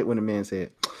mean shit when the man say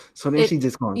it. So then she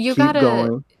just gonna keep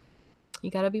going.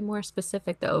 You gotta be more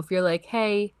specific though. If you're like,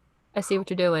 hey, I see what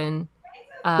you're doing.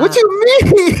 What you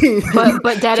mean?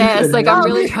 But dead ass, like I'm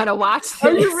really trying to watch this.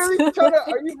 Are you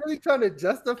really trying to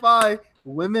justify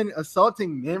women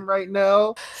assaulting men right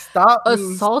now? Stop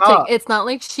assaulting. Stop. It's not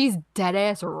like she's dead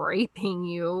ass raping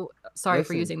you. Sorry for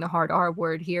Listen. using the hard R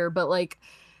word here, but like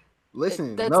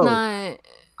listen, that's no. not.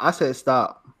 I said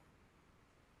stop.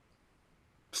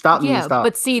 Stop means stop.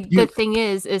 But see, the thing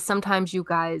is sometimes you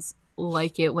guys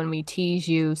like it when we tease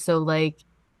you, so like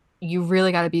you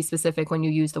really got to be specific when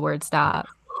you use the word stop.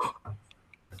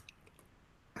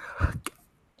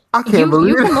 I can't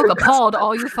believe you can look appalled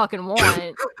all you fucking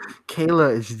want.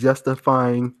 Kayla is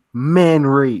justifying man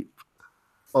rape.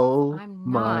 Oh,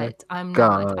 I'm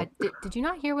God. not. Did you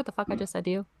not hear what the fuck I just said to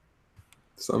you?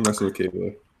 So I'm messing with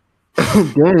Kayla.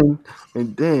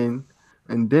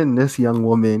 and then this young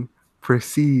woman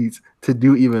proceeds to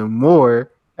do even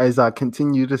more as I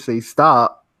continue to say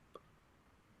stop.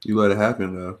 You let it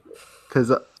happen though.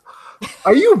 Cause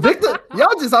are you victim?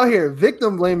 Y'all just out here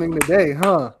victim blaming today,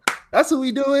 huh? That's what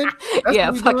we doing.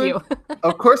 Fuck you.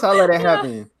 Of course I let it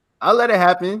happen. I'll let it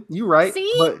happen. You right.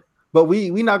 See? But we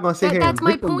not gonna sit here That's and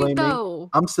my victim point, blaming. though.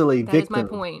 I'm still a That is victim. my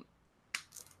point.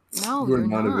 No, You're you're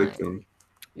not a not. victim.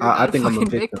 You're I not a think I'm a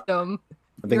fucking victim.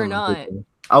 I think You're I'm a not. victim.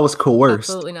 I was coerced.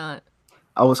 Absolutely not.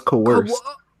 I was coerced.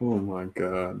 Oh my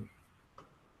god.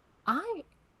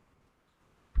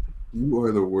 You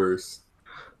are the worst.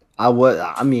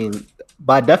 I mean,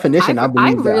 by definition, I I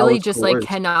believe that I really was just coerced. like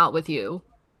cannot with you.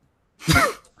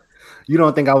 You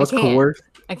don't think I was can't. coerced?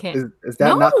 I can't. Is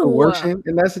that not coercion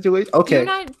in that situation?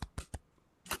 Okay.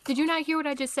 Did you not hear what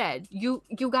I just said? You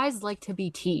guys like to be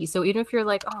teased. So even if you're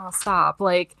like, oh, stop,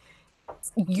 like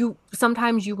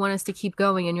sometimes you want us to keep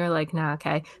going and you're like, nah,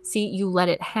 okay. See, you let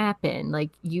it happen. Like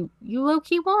you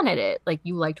low-key wanted it. Like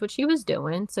you liked what she was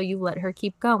doing, so you let her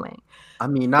keep going. I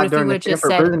mean, not during the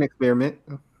Stanford prison experiment.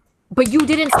 But you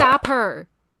didn't stop her.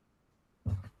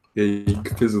 Yeah, you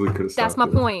physically could have stopped. That's my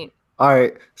point. All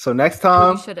right. So next time,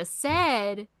 what you should have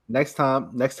said. Next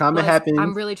time it happens.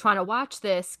 I'm really trying to watch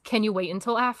this. Can you wait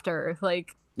until after?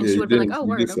 Like, and yeah, she would have been like, "Oh, you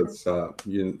word." just said stop.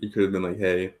 You could have been like,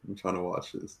 "Hey, I'm trying to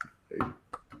watch this. Hey,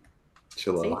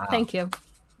 chill out." Wow. Thank you.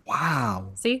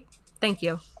 Wow. See, thank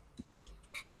you.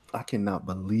 I cannot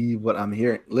believe what I'm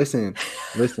hearing. Listen.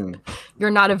 You're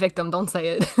not a victim. Don't say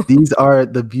it. These are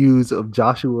the views of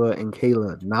Joshua and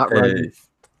Kayla, not Rajeev.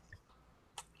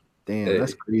 Damn,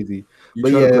 that's crazy. You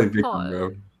try to play victim,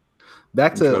 bro.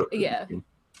 Back to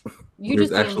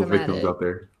There's actual victims out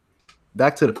there.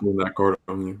 Back to the that card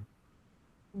on you.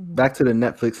 Back to the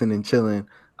Netflixing and chilling.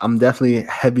 I'm definitely a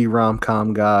heavy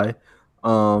rom-com guy.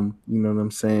 You know what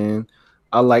I'm saying?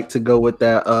 I like to go with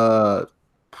that.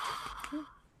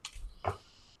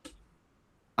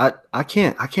 I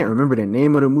can't remember the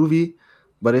name of the movie,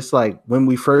 but it's like When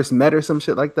We First Met or some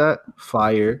shit like that.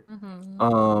 Fire.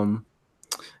 Mm-hmm.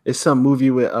 It's some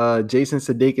movie with Jason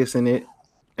Sudeikis in it,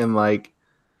 and like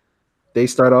they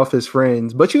start off as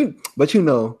friends, but you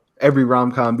know every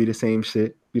rom-com be the same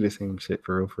shit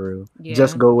for real. Yeah,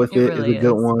 Just Go With It really is a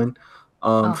good one.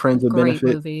 Friends with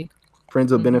Benefits. Movie.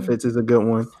 Friends with Benefits is a good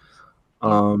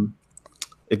one.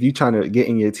 If you trying to get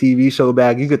in your TV show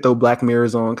bag, you could throw Black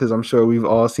Mirrors on, because I'm sure we've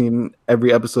all seen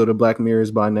every episode of Black Mirrors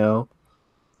by now.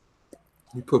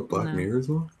 You put Black Mirrors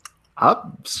on?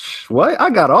 What? I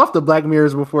got off the Black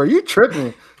Mirrors before. You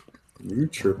tripping? You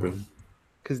tripping?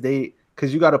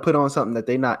 Because you got to put on something that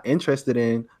they're not interested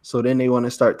in, so then they want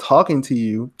to start talking to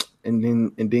you, and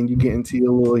then you get into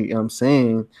your little, you know what I'm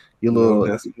saying, your little.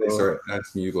 They start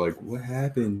asking you like, what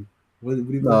happened? What's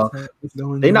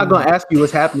going they're not gonna ask you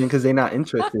what's happening because they're not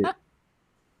interested.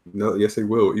 No, yes they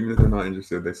will. Even if they're not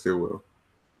interested, they still will.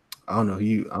 I don't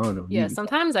know. Yeah,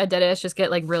 sometimes I did it. Just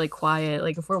get like really quiet.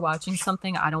 Like if we're watching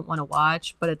something I don't want to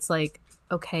watch, but it's like,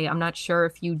 okay, I'm not sure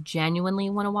if you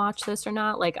genuinely want to watch this or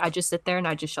not. Like I just sit there and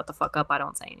I just shut the fuck up. I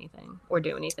don't say anything or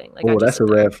do anything. Like, that's a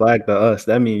red flag to us.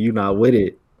 That means you're not with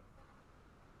it.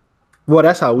 Well,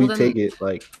 that's how we take it.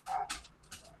 Like,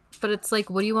 but it's like,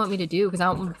 what do you want me to do? Because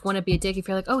I don't want to be a dick if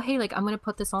you're like, oh hey, like I'm gonna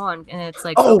put this on, and it's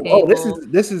like,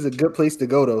 this is a good place to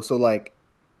go though. So like,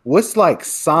 what's like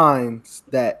signs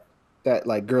that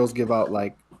like girls give out,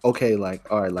 like, okay,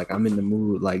 like, all right, like I'm in the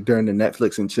mood, like during the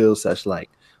Netflix and chill session,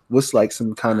 like what's like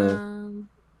some kind of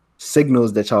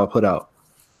signals that y'all put out?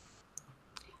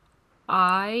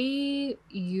 I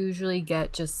usually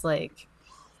get just like,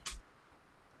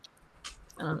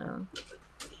 I don't know.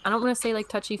 I don't want to say like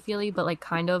touchy-feely, but like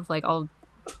kind of like I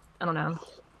don't know,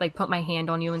 like put my hand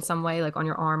on you in some way, like on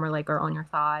your arm or on your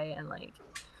thigh, and like,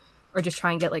 or just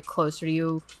try and get like closer to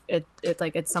you. It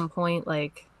like at some point,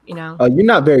 like, you know. You're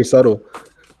not very subtle.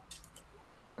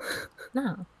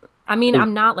 No, I mean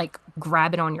I'm not like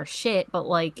grabbing on your shit, but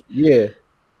like, yeah.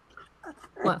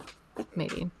 Well,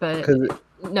 maybe, but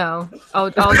no. I'll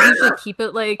usually keep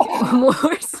it like more.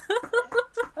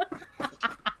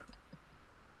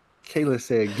 Kayla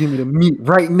said, "Give me the meat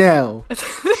right now."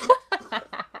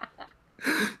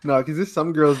 No, because there's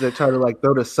some girls that try to like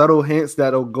throw the subtle hints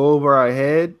that'll go over our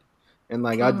head, and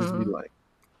like I just be like,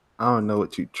 I don't know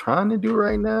what you're trying to do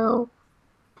right now,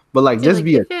 but like just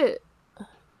be if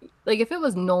it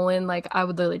was Nolan, like I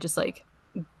would literally just like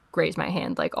graze my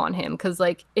hand like on him, because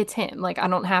like it's him. Like I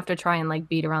don't have to try and like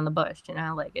beat around the bush, you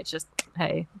know. Like it's just,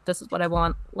 hey, this is what I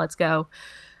want. Let's go.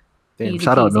 Damn,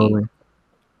 shout out Nolan.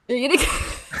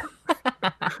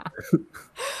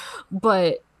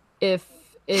 But if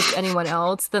anyone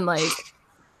else, then like,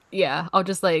 yeah, I'll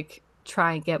just like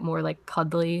try and get more like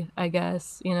cuddly, I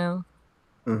guess, you know.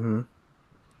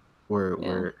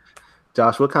 Where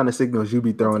Josh, what kind of signals you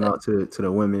be throwing out to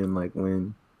the women, like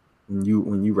when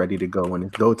you ready to go, when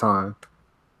it's go time?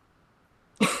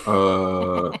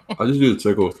 I just do the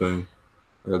tickle thing.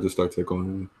 I just start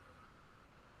tickling.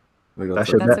 Like That's that's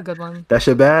your like, That's bag. a good one. That's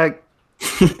your bag.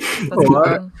 That's a Oh, good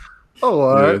alright. one. Oh,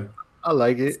 all right. yeah. I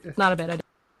like it. It's not a bad idea.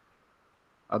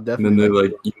 I'll And definitely then they're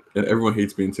like. like, and everyone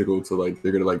hates being tickled, so like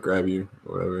they're gonna like grab you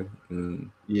or whatever. And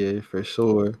Yeah, for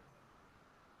sure.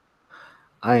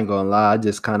 I ain't gonna lie. I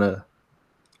just kind of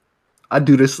I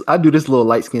do this little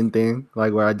light skin thing,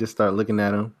 like where I just start looking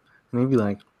at them and they be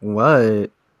like,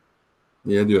 "What?"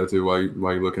 yeah, I do that too. Why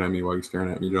you looking at me? Why you staring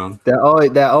at me, John? That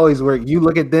always work. You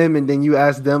look at them and then you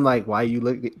ask them like, "Why you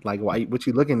look like why what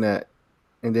you looking at?"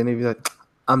 And then they be like,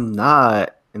 "I'm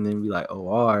not." And then be like, "Oh,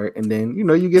 all right." And then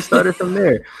you get started from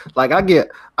there. Like I get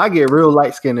real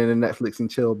light skinned in the Netflix and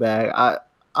chill bag.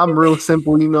 I'm real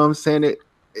simple. You know what I'm saying?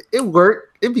 It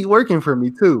worked. It be working for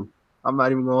me too. I'm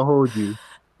not even gonna hold you.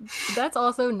 That's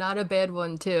also not a bad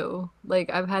one too.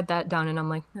 Like I've had that done and I'm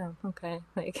like, oh, okay.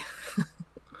 Like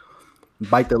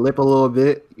Bite the lip a little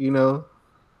bit.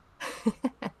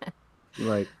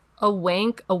 Like a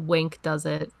wink does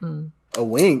it. a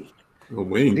wink. A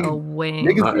wink. A Niggas, wink.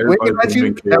 niggas Not be winking everybody's at you.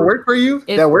 gonna wink, That Kayla. work for you?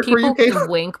 If That work for you, people can Kayla?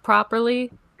 wink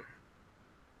properly,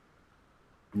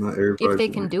 Not if everybody's they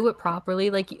gonna can wink. do it properly,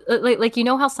 like you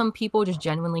know how some people just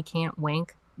genuinely can't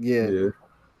wink? Yeah, Yeah.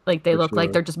 Like they For look like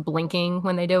sure. they're just blinking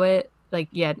when they do it. Like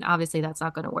yeah, obviously that's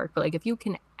not going to work. But like if you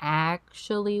can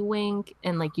actually wink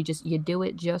and like you do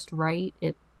it just right,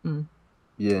 yeah.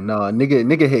 No,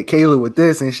 nigga hit Kayla with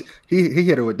this, and he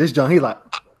hit her with this, John. He like,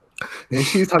 and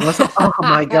she's talking about something. Oh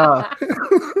my god.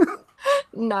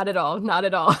 Not at all. Not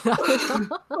at all. Not at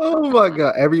all. Oh my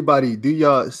god. Everybody,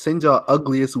 send y'all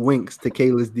ugliest winks to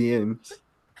Kayla's DMs.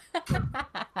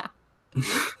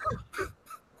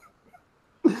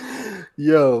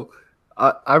 Yo,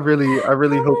 I really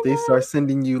Oh hope my they God. start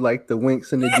sending you like the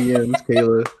winks in the DMs,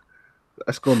 Kayla.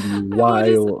 That's gonna be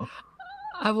wild.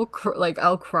 I'll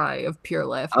cry of pure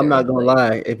laughter. I'm not gonna Like,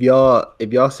 lie. If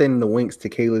y'all sending the winks to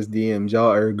Kayla's DMs,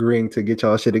 y'all are agreeing to get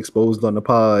y'all shit exposed on the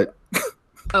pod.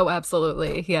 oh,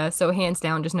 absolutely. Yeah. So hands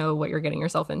down, just know what you're getting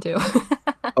yourself into.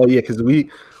 Oh yeah, because we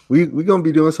gonna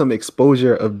be doing some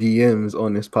exposure of DMs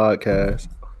on this podcast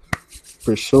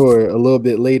for sure a little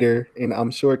bit later, and I'm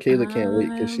sure Kayla can't wait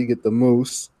because she get the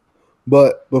moose.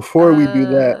 But before we do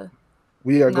that,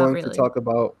 we are not going to really. talk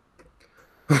about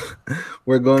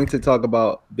we're going to talk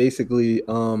about basically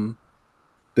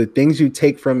the things you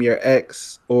take from your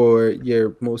ex or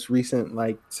your most recent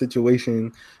like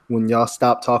situation when y'all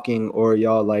stop talking or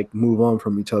y'all like move on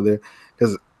from each other,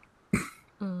 because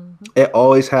it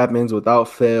always happens without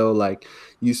fail. Like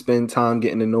you spend time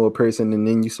getting to know a person and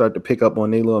then you start to pick up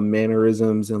on their little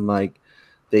mannerisms and like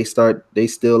they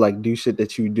still like do shit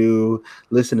that you do,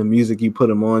 listen to music you put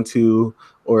them on to,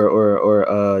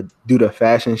 or do the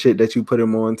fashion shit that you put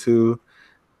them on to.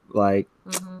 Like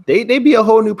they be a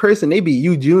whole new person. They be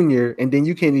you junior, and then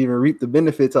you can't even reap the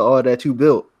benefits of all that you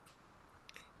built.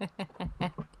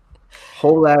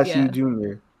 Whole ass Yeah. you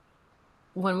junior.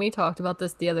 When we talked about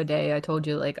this the other day, I told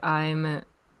you like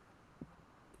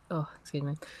excuse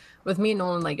me. With me and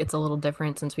Nolan, like it's a little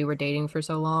different since we were dating for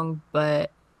so long,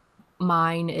 but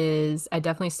mine is I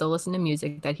definitely still listen to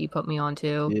music that he put me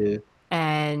onto. Yeah.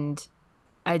 And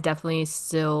I definitely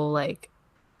still like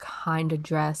kind of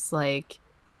dress like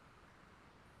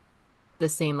the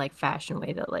same like fashion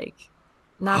way that like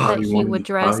not How that he he wanted- would how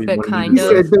dress, he but wanted you kind to He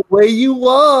of. dress. said the way you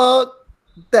walk,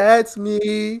 that's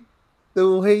me. The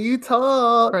way you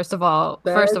talk. First of all,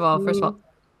 that's me.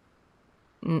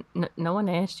 no one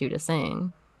asked you to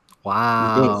sing.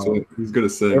 Wow. He's gonna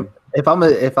sing. If it's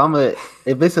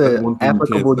That's a one thing you can't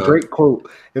applicable stop.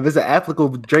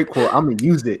 Drake quote, I'm gonna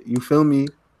use it. You feel me?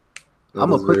 That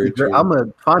is very true. I'm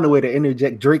gonna find a way to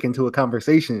interject Drake into a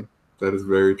conversation. That is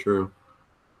very true.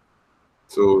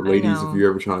 So, I ladies, if know. you're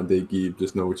ever trying to date Gabe,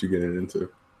 just know what you're getting into.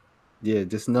 Yeah,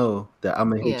 just know that I'm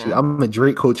gonna hit you. Yeah. I'm gonna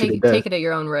Drake coach you to Take death it at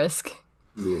your own risk.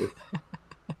 Yeah.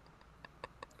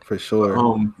 for sure.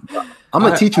 Um. I'm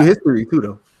gonna teach you history too,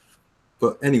 though.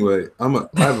 But anyway, I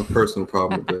have a personal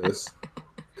problem with this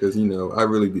because I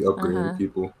really be upgrading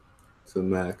people to the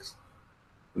max,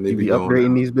 and they You be going upgrading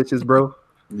out. these bitches, bro.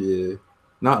 Yeah,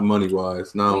 not money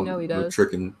wise. No, We know he does.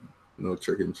 no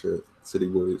tricking shit, city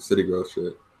girl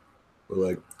shit. But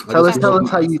like, Tell us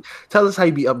how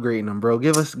you be upgrading them, bro.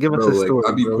 Give us bro, a like, story,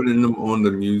 I be bro. putting them on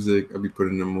the music. I be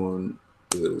putting them on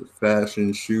the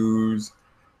fashion, shoes,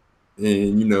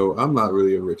 and I'm not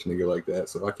really a rich nigga like that,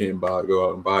 so I can't go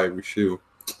out and buy every shoe.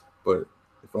 But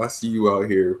if I see you out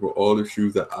here with all the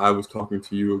shoes that I was talking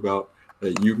to you about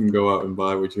that you can go out and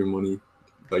buy with your money,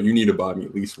 like you need to buy me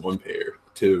at least one pair,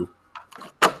 two,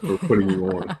 for putting you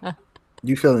on.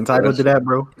 You feel entitled to that,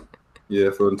 bro? Yeah,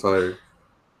 I feel tired.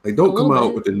 Like, don't A come little out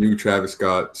bit. with the new Travis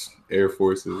Scott's Air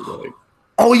Forces. Like,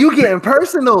 Oh, you getting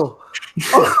personal?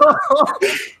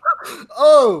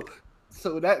 Oh,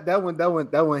 so that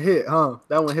one hit, huh?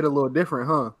 That one hit a little different,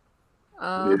 huh?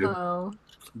 Oh.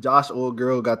 Josh, old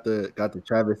girl, got the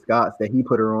Travis Scotts that he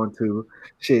put her on to.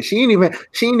 Shit, she ain't even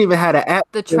had an app.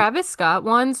 The Travis Scott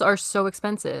ones are so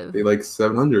expensive. They like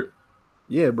 700.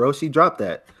 Yeah, bro, she dropped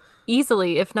that.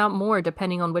 Easily, if not more,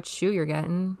 depending on which shoe you're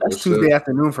getting. That's What's Tuesday that?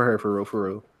 afternoon for her, for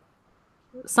real.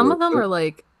 Some of them What's are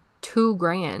like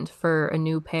 $2,000 for a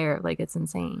new pair. Like, it's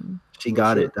insane. She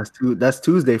got it. That's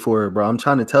Tuesday for her, bro. I'm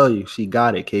trying to tell you, she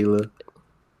got it, Kayla.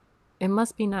 It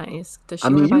must be nice. Does she I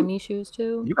mean, want to buy you- me shoes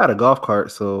too? You got a golf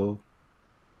cart, so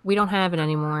We don't have it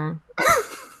anymore.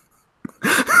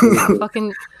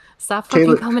 you Stop Kayla-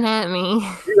 fucking coming at me.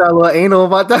 got a little anal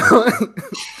about that one.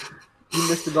 You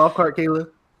missed the golf cart, Kayla.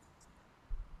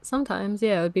 Sometimes,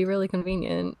 yeah, it would be really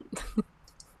convenient.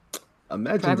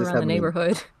 Imagine Drive just around the having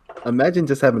neighborhood. imagine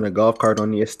just having a golf cart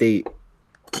on the estate.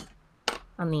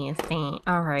 On the estate.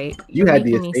 All right. You You're had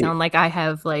the making me estate. sound like I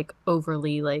have like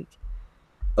overly like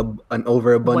An white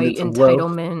overabundance of wealth.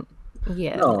 entitlement.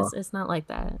 Yeah, No. it's not like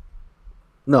that.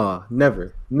 No,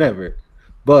 never.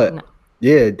 But No.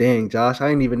 yeah, dang, Josh, I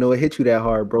didn't even know it hit you that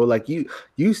hard, bro. Like you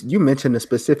mentioned a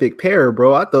specific pair,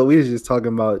 bro. I thought we was just talking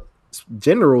about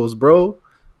generals, bro.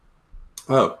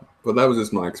 Oh, but that was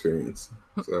just my experience.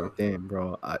 So Damn,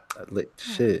 bro. I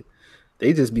shit.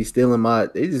 They just be stealing my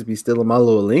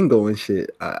little lingo and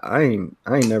shit. I ain't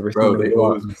never bro, seen them they go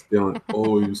always out. be stealing,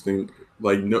 always think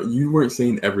like no, you weren't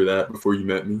saying ever that before you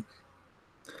met me.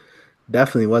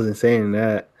 Definitely wasn't saying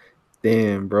that.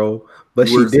 Damn, bro. But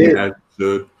You weren't saying as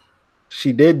you should.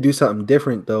 she did do something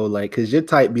different though, like cause your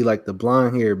type be like the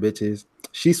blonde hair bitches.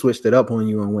 She switched it up on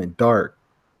you and went dark.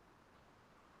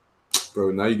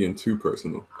 Bro, now you're getting too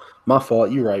personal. My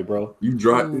fault. You right, bro. You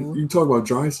dry. Ooh. You talk about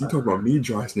dry. You talk about me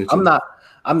dry snitching. I'm not.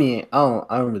 I mean, I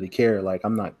don't really care. Like,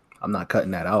 I'm not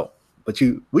cutting that out. But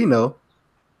we know.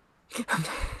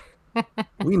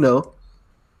 We know.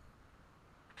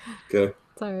 Okay.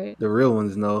 It's all right. The real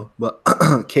ones know. But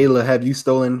Kayla, have you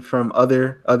stolen from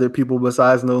other people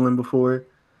besides Nolan before?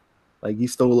 Like, you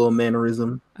stole a little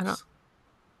mannerism?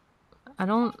 I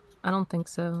don't think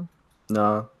so.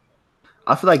 Nah.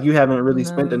 I feel like you haven't really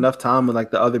spent No. enough time with like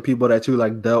the other people that you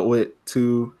like dealt with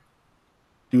to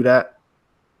do that.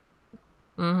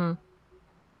 Mm-hmm.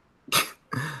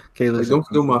 Kayla, Like, don't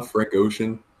steal my Frank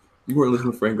Ocean. You weren't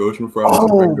listening to Frank Ocean before I listened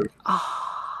to Oh. Frank Ocean.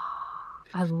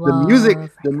 I the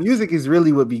love music is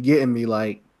really what be getting me.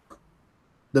 Like,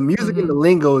 the music and the Mhm.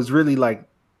 lingo is really like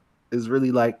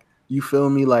you feel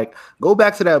me? Like, go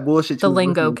back to that bullshit. The you was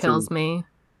lingo listening to. kills me.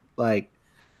 Like,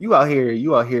 you out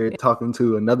here talking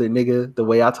to another nigga the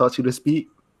way I taught you to speak.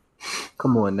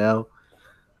 Come on now.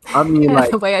 I mean,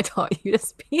 like, The way I taught you to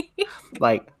speak.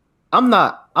 like I'm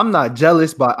not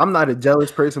jealous, but I'm not a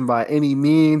jealous person by any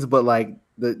means. But like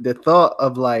the thought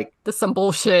of like That's some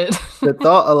bullshit. the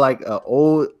thought of like a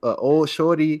old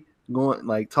shorty going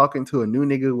like talking to a new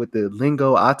nigga with the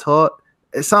lingo I taught.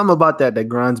 It's something about that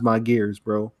grinds my gears,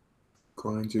 bro.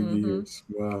 Grind your Mhm. gears.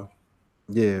 Wow.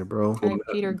 Yeah, bro. Like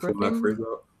Peter Pulling that Griffin. phrase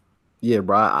out. Yeah,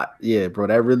 bro. Yeah, bro.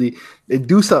 That really it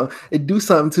do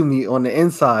something to me on the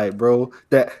inside, bro.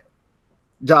 That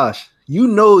Josh, you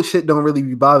know, shit don't really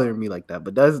be bothering me like that,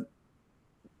 but that's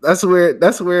where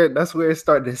it's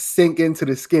starting to sink into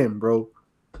the skin, bro.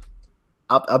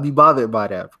 I'll be bothered by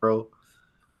that, bro.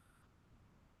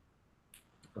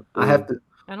 I have to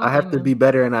don't I have blame to him. be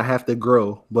better and I have to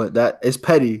grow, but that is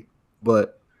petty,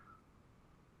 but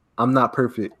I'm not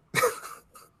perfect.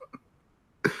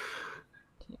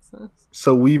 Jesus.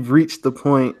 So we've reached the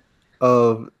point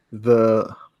of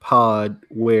the pod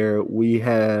where we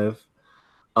have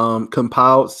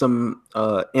compiled some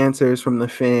answers from the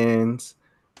fans,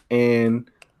 and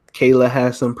Kayla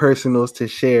has some personals to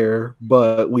share,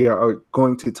 but we are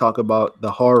going to talk about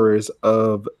the horrors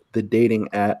of the dating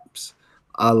apps,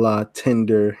 a la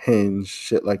Tinder, Hinge,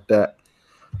 shit like that,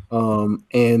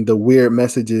 and the weird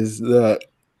messages that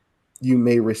you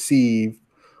may receive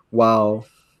while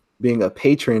being a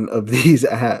patron of these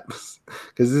apps,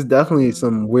 because there's definitely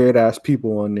some weird ass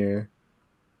people on there.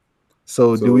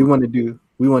 So do we want to do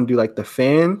like the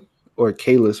fan or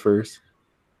Kayla's first?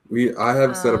 I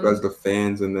have it set up as the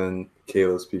fans and then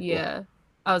Kayla's people. Yeah.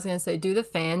 I was gonna say do the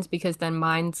fans because then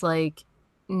mine's like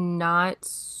not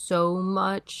so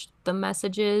much the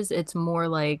messages. It's more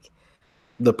like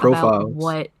The about profiles.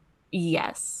 what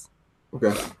yes.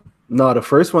 Okay. No, the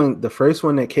first one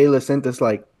that Kayla sent us,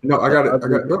 like, No, I got it.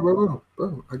 ugly- Bro.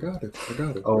 I got it.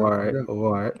 oh, bro. all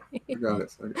right. I got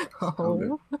it.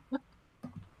 Oh.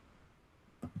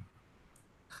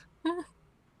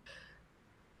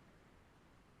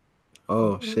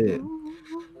 Oh shit.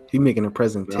 He making a No,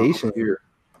 presentation.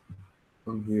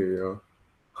 I'm here, yo.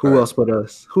 Who All right. else but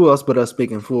us? Who else but us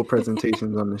making full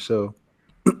presentations on the show?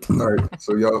 All right.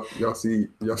 So y'all see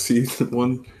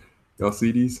one? Y'all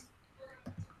see these?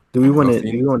 Do we want Y'all to?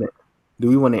 seen Do we it? want to? Do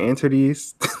we want to answer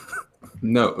these?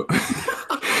 No.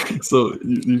 So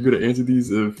you're gonna answer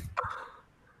these if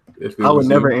it I would was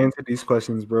never you? answer these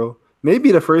questions, bro.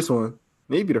 Maybe the first one.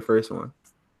 Maybe the first one.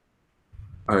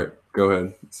 All right, go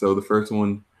ahead. So the first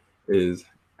one is,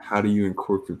 how do you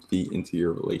incorporate feet into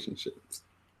your relationships?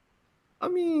 I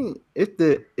mean, if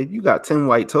you got 10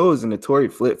 white toes and the Tory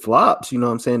flip flops, you know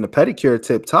what I'm saying? The pedicure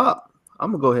tip top.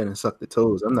 I'm gonna go ahead and suck the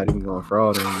toes. I'm not even going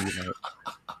fraud on you.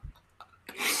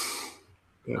 Like,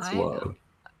 That's I- wild.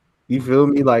 you feel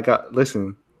me? Like,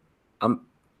 listen,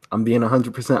 I'm being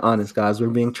 100% honest, guys. We're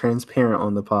being transparent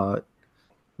on the pod.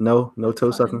 No toe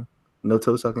Fine. sucking. No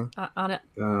toe sucking. That's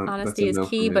Honesty is enough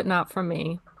key, for but me. not from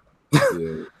me.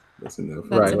 Yeah, that's enough.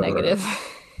 That's Right, a right, negative.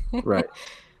 Right.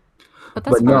 But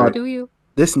that's But fine. no, Do you?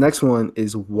 this next one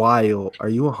is wild. Are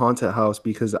you a haunted house?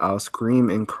 Because I'll scream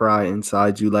and cry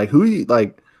inside you. Like, who you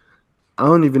like? I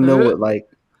don't even know what, like,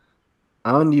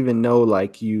 I don't even know,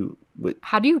 like, you would,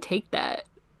 How do you take that?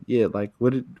 yeah, like,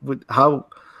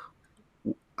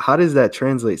 how does that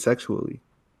translate sexually?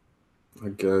 I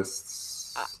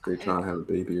guess they're trying to have a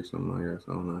baby or something. I guess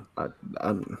I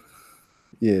don't know.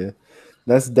 Yeah,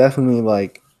 that's definitely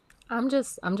like, I'm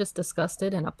just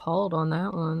disgusted and appalled on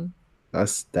that one.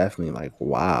 that's definitely like,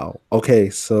 wow. Okay,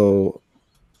 so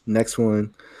next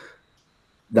one.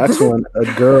 That's one a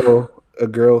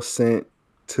girl sent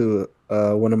to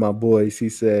one of my boys. She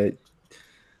said,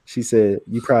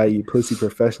 you probably eat pussy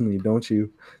professionally, don't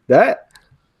you? That's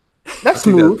I think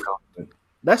smooth. that's confident.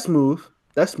 That's smooth.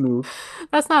 That's smooth.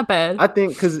 That's not bad. I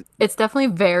think because It's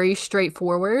definitely very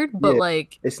straightforward, but yeah,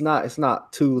 like, it's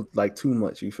not too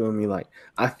much. You feel me? Like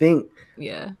I think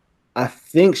yeah.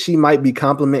 she might be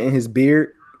complimenting his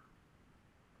beard.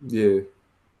 Yeah.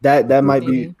 That might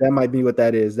Maybe. be what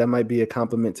that is. That might be a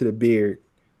compliment to the beard.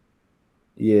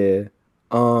 Yeah.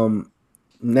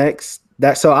 Next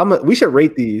we should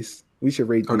rate these. We should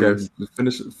rate Okay. these.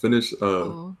 Finish.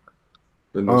 Cool.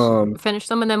 Finish. Finish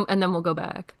some and then we'll go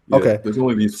back. Yeah, okay. There's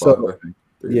only these So- 5, I think.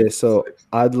 Yeah, so 6.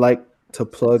 I'd like to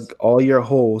plug all your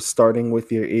holes starting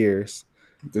with your ears.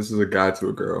 This is a guy to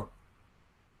a girl.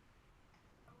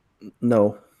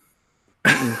 No.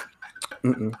 Mm-mm.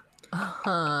 Mm-mm.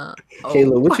 Oh.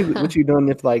 Kayla, what you doing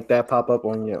if like that pop up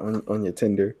on your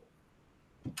Tinder?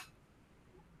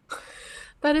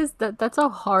 That's a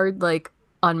hard like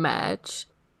unmatch.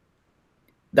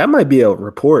 That might be a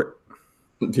report.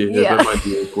 Yeah. That might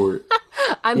be a report.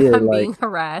 I'm Yeah, like- being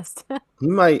harassed.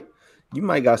 You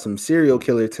might got some serial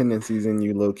killer tendencies in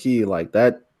you, low key. Like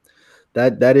that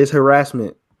is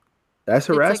harassment. That's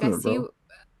harassment, it's like bro.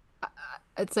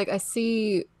 it's like I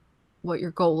see what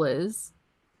your goal is.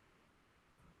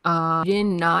 You did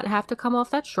not have to come off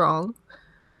that strong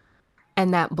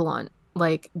and that blunt.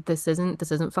 Like this isn't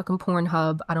fucking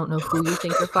Pornhub. I don't know who you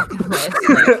think you're fucking with.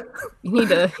 Like, you need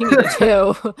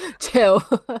to chill.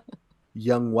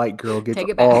 Young white girl gets Take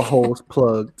it all back. holes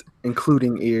plugged,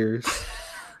 including ears.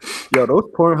 Yo, those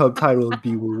Pornhub titles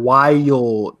be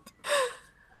wild.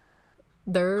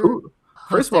 They're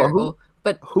First of all, hysterical.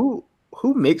 But who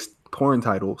makes porn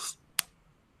titles?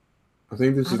 I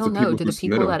think this I is the don't people know. Do who the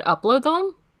people submit that upload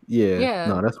them? Yeah, Yeah.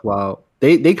 no, that's wild.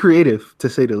 They creative to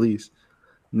say the least.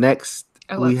 Next,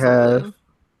 Oh, we absolutely. have.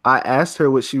 I asked her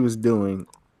what she was doing,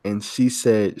 and she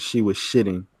said she was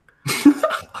shitting.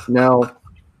 Now,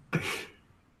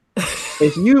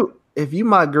 if you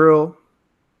my girl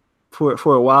for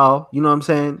a while, you know what I'm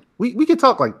saying? We could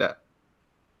talk like that.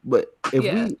 But if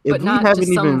but we not haven't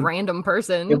just some even random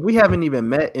person. if we haven't even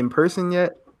met in person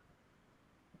yet,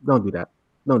 don't do that.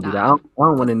 Don't do that. Nah. I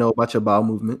don't want to know about your bowel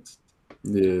movements.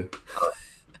 Yeah.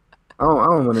 I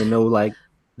don't want to know like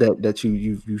that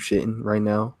you shitting right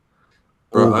now.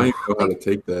 Bro, Ooh. I ain't know how to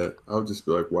take that. I would just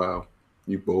be like, wow,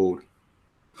 you bold.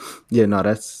 Yeah, no,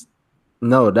 that's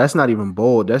not even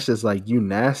bold. That's just like you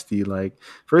nasty. Like,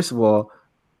 first of all,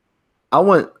 I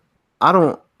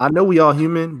know we all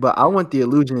human, but I want the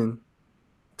illusion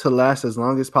to last as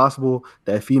long as possible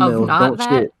that of females not don't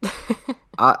that.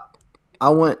 shit. I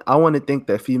want to think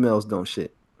that females don't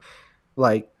shit.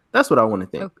 Like, that's what I want to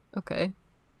think. Okay.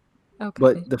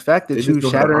 But the fact They that just you know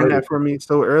how to shattering hide that it. for me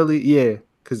so early, yeah,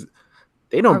 because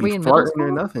they don't Are be we in middle farting or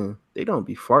school? nothing. They don't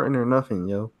be farting or nothing,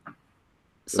 yo.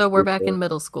 So we're back in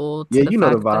middle school. To Yeah, the you know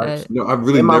the fact vibes. that- No, I've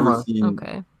really Hey, never mama. seen.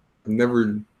 Okay. I've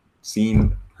never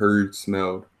seen, heard,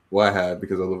 smelled. Well, I have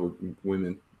because I live with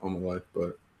women all my life,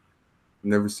 but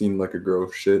never seen like a girl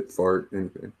shit, fart,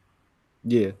 anything.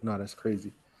 Yeah, no, that's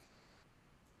crazy.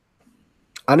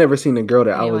 I never seen a girl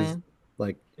that I was Anyway.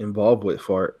 like involved with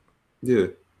fart. Yeah.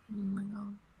 Oh my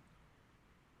god.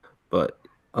 But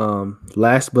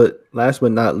last but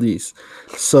not least,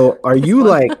 so are This you one.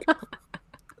 like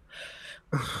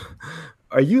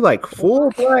are you like full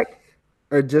black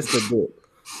or just a bit?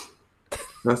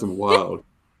 That's wild.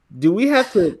 Do we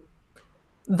have to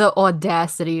The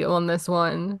audacity on this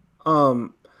one.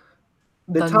 the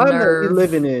The time that we're nerve.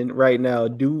 living in right now,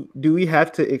 do we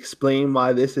have to explain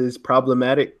why this is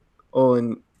problematic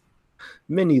on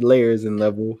many layers and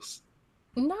levels?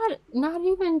 Not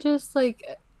even just like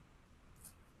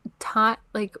time.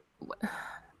 Like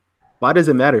Why does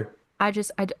it matter?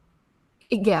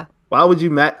 yeah. Why would you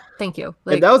match? Thank you. If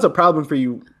Like that was a problem for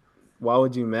you, why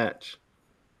would you match?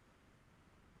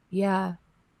 yeah.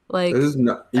 Like This is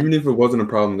not, even if it wasn't a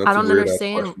problem, that's I don't a weird ass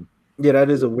understand. question. Yeah, that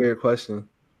is a weird question.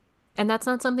 And that's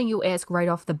not something you ask right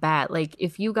off the bat. Like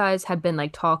if you guys had been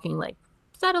like talking like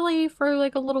steadily for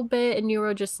like a little bit and you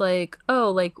were just like,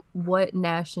 oh, like what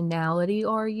nationality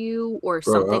are you or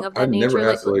Bro, something of I that never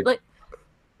nature. asked,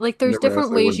 Like there's never different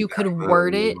asked, ways what you could nationality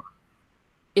word you it are.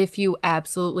 if you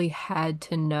absolutely had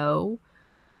to know,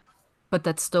 but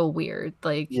that's still weird.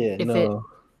 Like Yeah, if it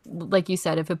like you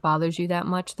said, if it bothers you that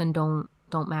much, then don't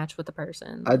match with the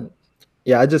person.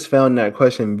 I just found that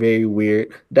question very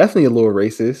weird. Definitely a little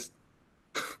racist.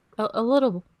 A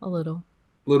little. A little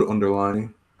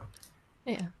underlining.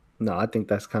 Yeah. No, I think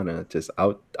that's kind of just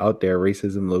out there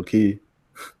racism low key.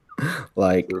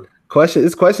 Like True.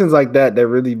 it's questions like that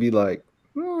really be like,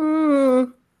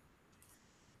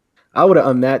 I would have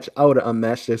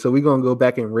unmatched it. So we're gonna go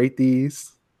back and rate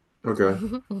these. Okay.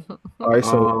 All right,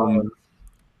 so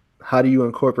how do you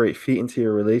incorporate feet into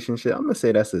your relationship? I'm gonna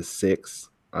say that's a 6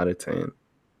 out of 10.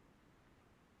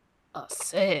 A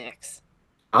 6.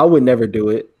 I would never do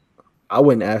it. I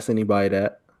wouldn't ask anybody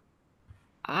that.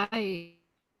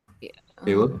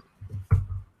 Caleb?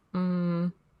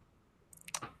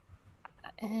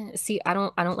 See, I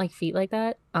don't like feet like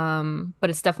that. But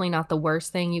it's definitely not the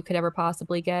worst thing you could ever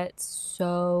possibly get.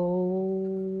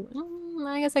 So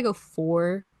I guess I go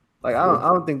 4. Like I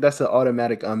don't think that's an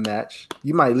automatic unmatch.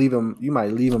 You might leave them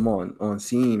on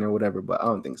scene or whatever, but I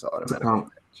don't think it's an automatic unmatch.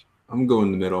 I'm going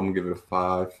in the middle. I'm gonna give it a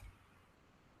 5.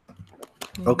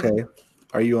 Okay.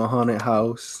 Are you a haunted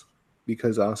house?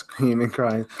 Because I was screaming and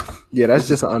crying. Yeah, that's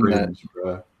just an unmatch.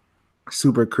 Bro.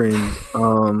 Super cringe.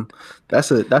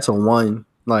 That's a 1.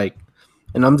 Like,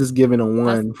 and I'm just giving a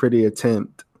 1 for the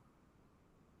attempt.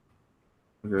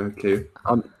 Okay.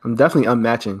 I'm definitely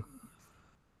unmatching.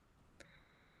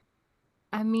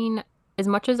 I mean, as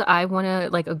much as I want to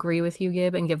like agree with you,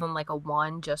 Gib, and give them like a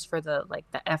 1 just for the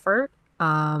effort,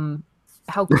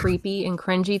 how creepy and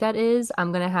cringy that is,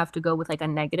 I'm gonna have to go with like a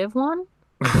 -1.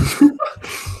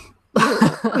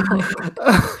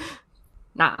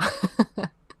 Nah.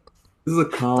 This is a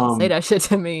calm. Don't say that shit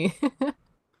to me.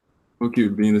 Okay,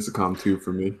 being this a calm 2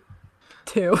 for me.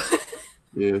 2.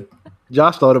 Yeah.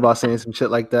 Josh thought about saying some shit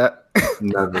like that.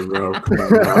 Never, bro. Come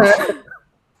on,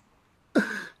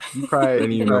 You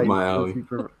probably up my alley.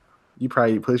 You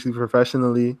probably push me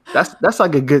professionally. That's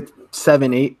like a good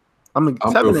 7, 8. I'm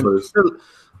I'll 7 go first.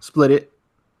 Split it.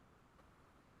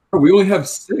 We only have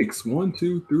 6. 1,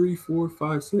 2, 3, 4,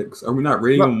 5, 6. Are we not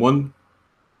rating them 1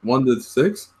 to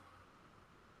 6?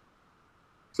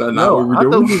 Is that not what we're doing?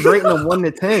 I thought we was rating them 1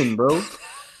 to 10, bro.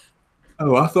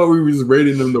 Oh, I thought we were just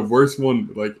rating them the worst one.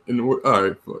 Like,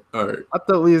 all right. I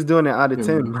thought we was doing it out of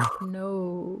 10, bro.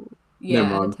 No.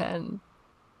 Yeah, out of 10.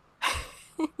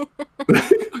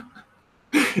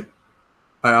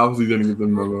 I obviously didn't get the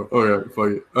memo. Oh yeah, fuck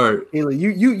it. All right. Ayla,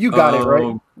 you got it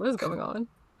right. What is going on?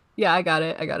 Yeah, I got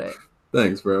it.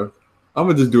 Thanks, bro. I'm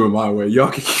gonna just do it my way.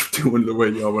 Y'all can keep doing it the way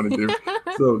y'all want to do.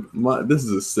 So this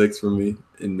is a 6 for me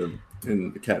in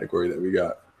the category that we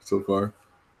got so far.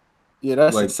 Yeah,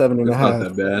 that's like, a 7.5. It's not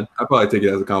that bad. I probably take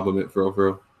it as a compliment for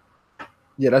real.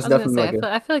 Yeah, that's definitely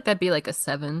I feel like that'd be like a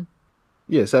 7.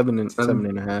 Yeah,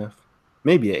 7.5.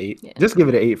 Maybe an 8. Yeah. Just give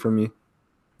it an 8 for me.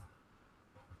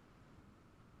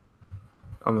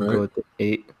 I'm gonna go with the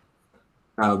 8.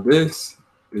 Now this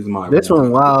is my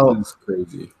one. Wow, this is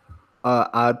crazy.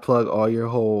 I'd plug all your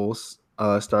holes.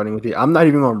 Starting with you. I'm not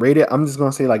even gonna rate it. I'm just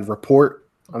gonna say like report.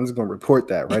 I'm just gonna report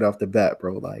that right off the bat,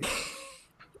 bro. Like,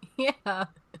 yeah,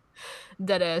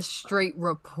 dead ass straight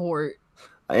report.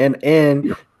 And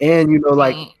you know,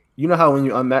 like, you know how when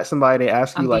you unmatch somebody, they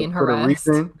ask you like for the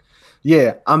reason.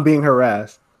 Yeah, I'm being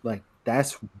harassed. Like,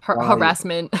 that's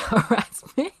harassment.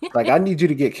 Like, I need you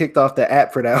to get kicked off the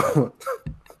app for that one.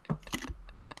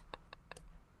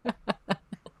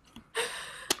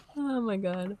 Oh my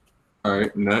god. All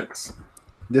right, next.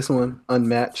 This one,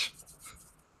 unmatched.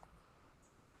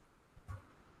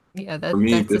 Yeah, For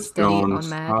me, that's a this steady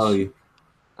Jones unmatch.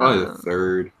 probably the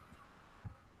third.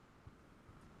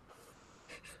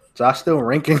 Josh still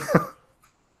ranking.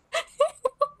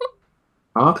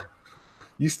 Huh?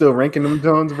 You still ranking them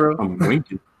Jones, bro? I'm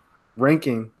winking.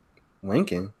 Ranking.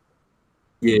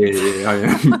 Yeah, I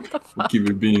am. What the We'll fuck? keep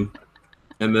it being.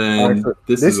 And All then right, so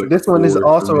this is a this one is 4 for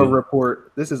also a me.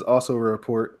 report. This is also a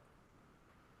report.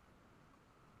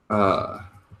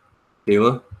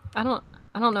 Kayla. I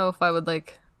don't know if I would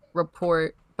like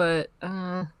report, but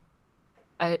I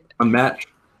A match.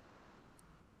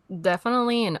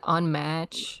 definitely an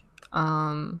unmatch.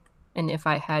 And if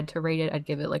I had to rate it, I'd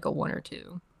give it like a 1 or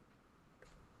 2.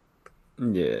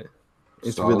 Yeah,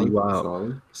 it's Solid, really wild.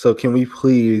 solid. So can we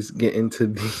please get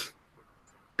into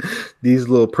these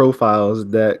little profiles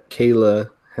that Kayla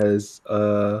has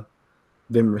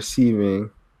been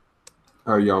receiving?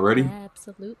 Are y'all ready?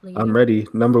 Absolutely. I'm ready.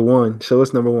 Number one. Show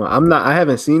us number one. I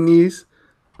haven't seen these.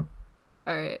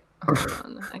 All right, hold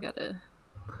on. I gotta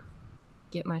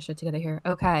get my shit together here.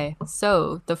 Okay,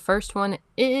 so the first one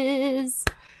is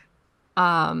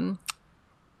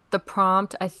the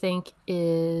prompt I think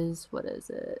is, what is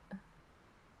it?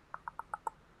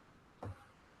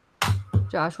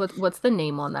 Josh, what's the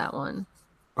name on that one?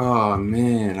 Oh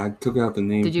man, I took out the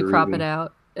name. Did you to crop read it them.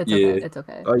 out? It's Yeah. okay. It's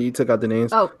okay. Oh, you took out the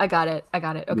names. Oh, I got it.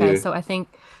 Okay, Yeah. so I think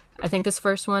this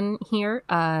first one here,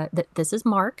 this is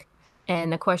Mark,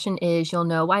 and the question is, you'll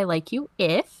know I like you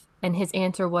if, and his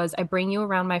answer was, I bring you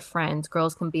around my friends.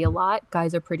 Girls can be a lot.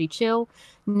 Guys are pretty chill.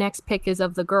 Next pick is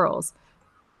of the girls.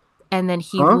 And then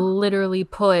he Huh? literally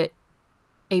put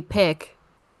a pic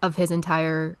of his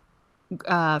entire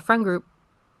friend group,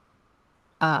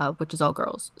 which is all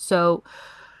girls. So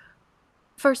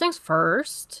first things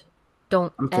first,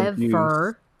 don't I'm confused.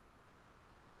 ever.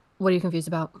 What are you confused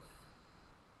about?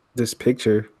 This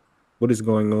picture. What is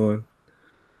going on?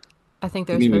 I think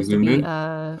Can there's you supposed to zoom be in?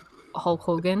 Hulk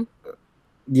Hogan.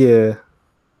 Yeah,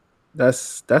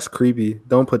 that's creepy.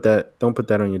 Don't put that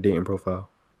on your dating profile.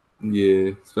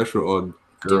 Yeah, especially on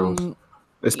girls.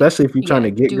 Especially if you're trying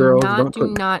to get do girls. not,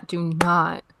 Don't do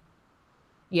not.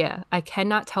 Yeah, I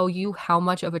cannot tell you how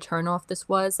much of a turnoff this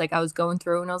was. Like, I was going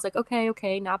through and I was like,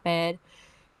 okay, not bad.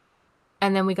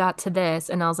 And then we got to this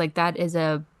and I was like,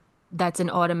 that's an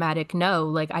automatic no.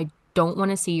 Like, I don't want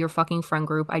to see your fucking friend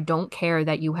group. I don't care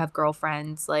that you have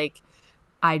girlfriends. Like,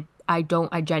 I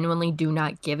genuinely do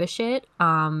not give a shit.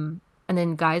 And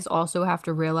then guys also have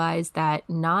to realize that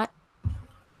not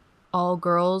all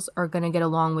girls are going to get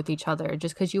along with each other.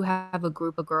 Just because you have a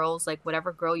group of girls, like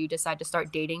whatever girl you decide to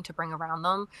start dating to bring around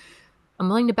them, I'm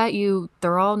willing to bet you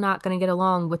they're all not going to get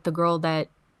along with the girl that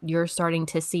you're starting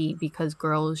to see, because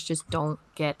girls just don't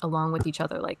get along with each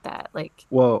other like that. Like,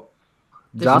 Well,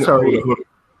 this Josh is already Hold on.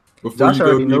 Before you go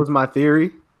already deep, knows my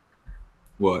theory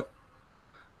what?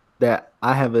 that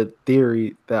I have a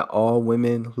theory that all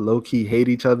women low key hate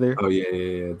each other. Oh yeah,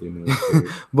 I do know.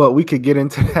 That. But we could get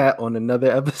into that on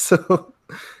another episode.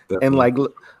 And Definitely.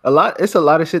 like it's a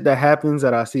lot of shit that happens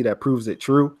that I see that proves it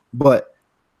true. But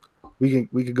we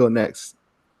could go next.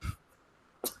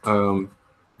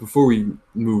 Before we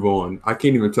move on, I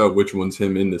can't even tell which one's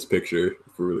him in this picture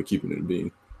if we're really keeping it a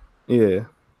bean. Yeah.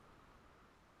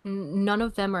 none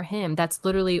of them are him. That's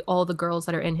literally all the girls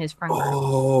that are in his friend group.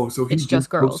 Oh, so he It's just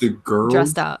girls posted girls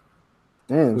dressed up.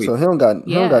 Damn. Wait. So he don't got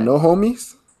no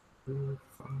homies. 4,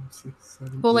 5, 6,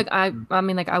 7, Well, like 8, I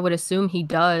mean, like I would assume he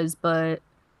does, but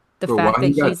the Bro, fact why that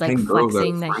he got he's like 10 girls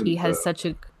flexing as that he friends, has though? such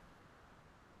a,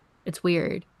 it's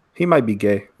weird. He might be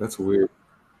gay. That's weird.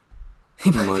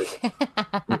 He might.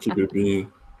 We'll keep it a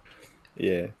bean.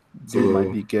 Yeah. It's Dude a might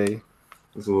little, be gay.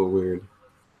 it's a little weird.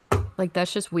 Like,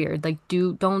 that's just weird. Like,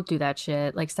 don't do that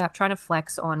shit. Like, stop trying to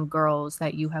flex on girls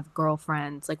that you have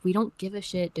girlfriends. Like, we don't give a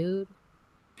shit, dude.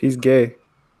 He's gay.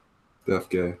 Def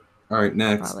gay. All right,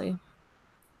 next. Probably.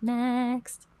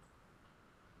 Next.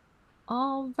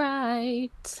 All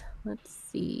right. Let's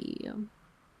see.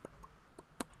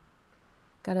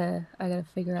 I gotta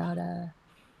figure out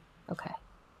okay.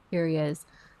 Here he is.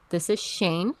 This is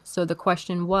Shane. So the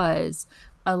question was,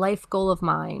 a life goal of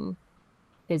mine.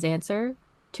 His answer,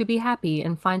 to be happy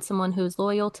and find someone who's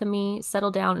loyal to me,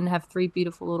 settle down and have 3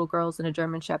 beautiful little girls and a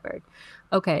German Shepherd.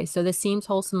 Okay, so this seems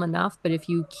wholesome enough, but if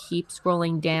you keep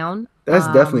scrolling down, That's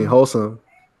definitely wholesome.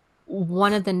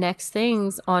 one of the next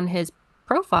things on his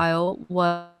profile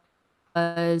was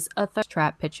a thirst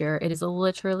trap picture. It is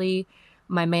literally,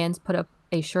 my man's put up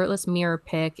a shirtless mirror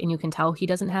pic, and you can tell he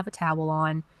doesn't have a towel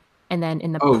on. And then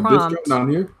in the Oh, prompt, this John down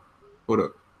here? Hold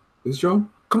up. This John?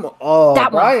 Come on. Oh,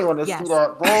 That bro, one. I ain't want to Yes. see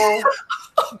that, bro.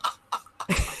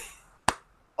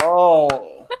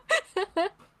 Oh.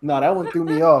 No, that one threw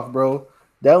me off, bro.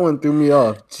 That one threw me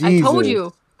off.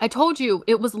 Jesus. I told you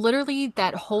it was literally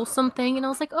that wholesome thing, and I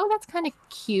was like, oh, that's kind of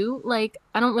cute. Like,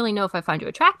 I don't really know if I find you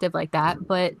attractive like that,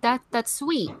 but that's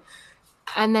sweet.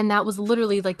 And then that was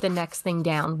literally like the next thing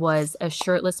down was a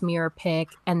shirtless mirror pic,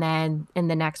 and then in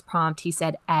the next prompt he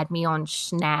said, add me on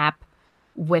Snap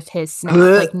with his Snap.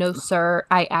 Like, no sir,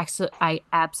 I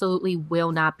absolutely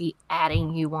will not be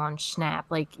adding you on Snap.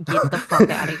 Like, get the fuck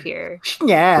out of here.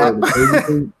 Yeah.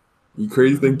 The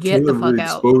crazy thing, Get the Kayla fuck really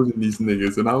out. exposing these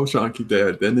niggas, and I was trying to keep their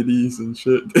identities and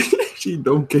shit. She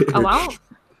don't care. Oh, I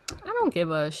don't give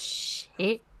a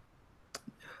shit.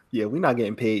 Yeah, we're not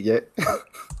getting paid yet.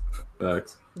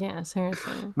 Facts. Yeah,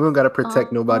 seriously. We don't gotta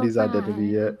protect nobody's Alright. identity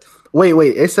yet. Wait.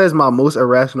 It says my most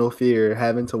irrational fear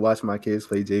having to watch my kids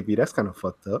play JV. That's kind of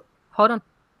fucked up. Hold on.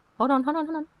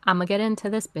 I'm gonna get into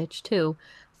this bitch too.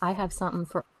 I have something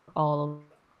for all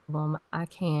of them. I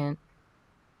can't.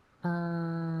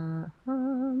 Where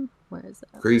is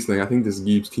it? Crazy thing, I think this is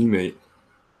Gibbs' teammate.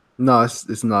 No,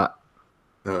 it's not.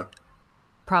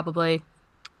 Probably.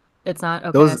 It's not.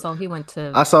 Okay, Those- I saw he went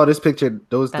to. I saw this picture.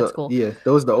 Those That's the cool. yeah.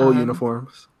 Those the old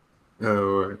uniforms.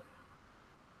 Oh,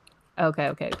 right.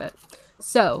 Okay, but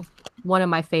so one of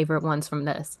my favorite ones from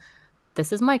this.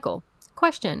 This is Michael.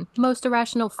 Question: most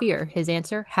irrational fear. His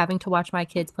answer: having to watch my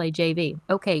kids play JV.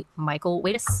 Okay, Michael,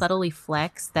 way to subtly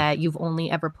flex that you've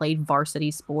only ever played varsity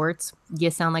sports.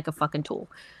 You sound like a fucking tool.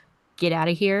 Get out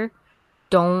of here.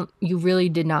 You really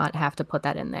did not have to put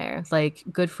that in there. Like,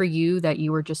 good for you that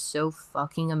you were just so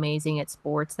fucking amazing at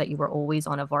sports that you were always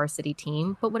on a varsity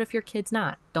team. But what if your kid's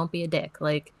not? Don't be a dick.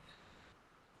 Like,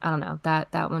 I don't know.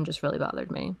 That one just really bothered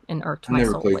me and irked my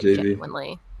never soul, played like, JV.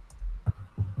 genuinely.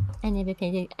 I never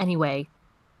played it. Anyway,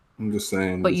 I'm just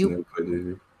saying. But just you- never played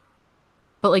JV.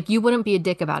 but like, you wouldn't be a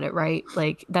dick about it, right?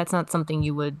 Like, that's not something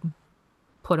you would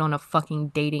put on a fucking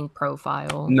dating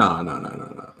profile. No.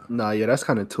 Nah, yeah, that's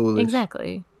kind of toolish.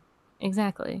 Exactly.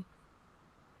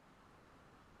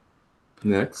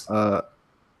 Next. I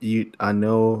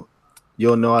know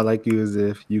you'll know I like you as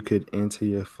if you could answer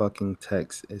your fucking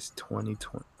text. It's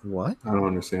 2020. What? I don't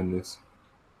understand this.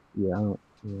 Yeah, I don't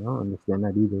understand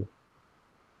that either.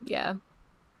 Yeah.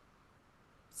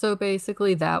 So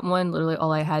basically, that one, literally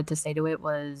all I had to say to it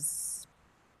was,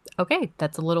 okay,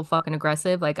 that's a little fucking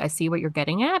aggressive. Like, I see what you're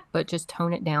getting at, but just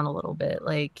tone it down a little bit.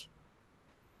 Like,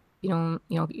 you don't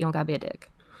gotta be a dick.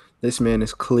 This man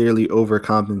is clearly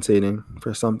overcompensating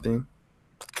for something.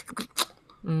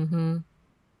 Mm-hmm.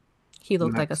 He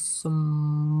looked like a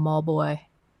small boy.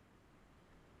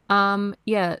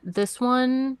 Yeah, this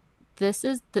one, this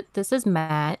is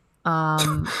Matt.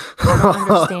 I don't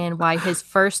understand why his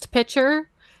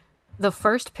the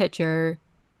first picture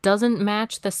doesn't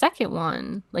match the second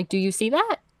one. Like, do you see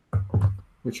that?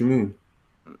 What you mean?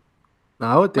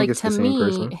 I would think Like, it's to the same me,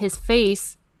 person. his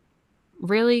face,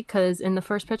 really, because in the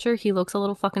first picture, he looks a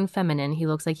little fucking feminine. He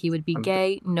looks like he would be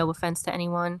gay. No offense to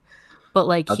anyone. But,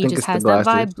 like, I he think just it's the has that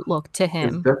glasses. vibe look to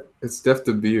him. It's def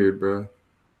the beard, bro.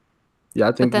 Yeah,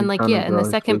 I think. But then, he like, kinda yeah, in grew the out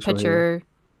his second facial hair. picture,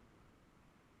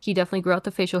 he definitely grew out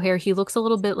the facial hair. He looks a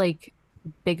little bit, like,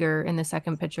 bigger in the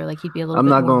second picture. Like, he'd be a little I'm bit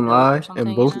not more gonna built or lie. something, In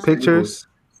you both know? pictures,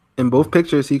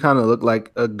 he kind of looked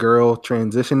like a girl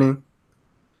transitioning.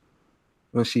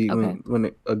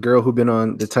 When a girl who been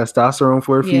on the testosterone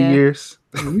for a few Yeah. years.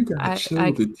 You gotta chill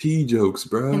with the T jokes,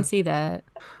 bro. I can see that.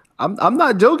 I'm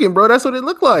not joking, bro. That's what it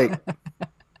looked like.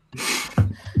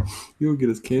 He'll get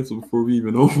us canceled before we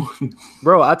even know one.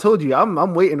 Bro, I told you,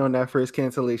 I'm waiting on that first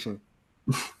cancellation.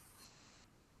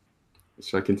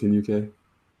 Should I continue, Kay?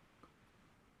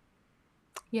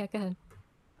 Yeah, go ahead.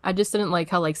 I just didn't like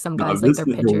how, like, some Nah, guys, like, this their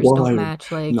nigga pictures don't wild.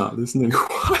 match. Like, Nah, this nigga.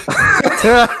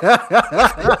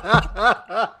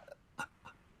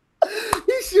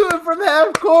 He's shooting from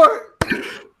half court.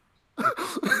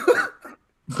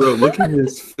 Bro, look at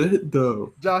his fit,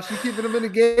 though. Josh, you keeping him in the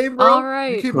game, bro? All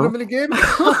right. You keeping him in the game?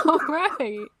 all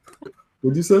right.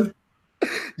 What'd you say?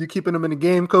 You keeping him in the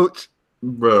game, coach?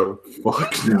 Bro,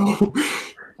 fuck no.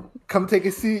 Come take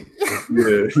a seat.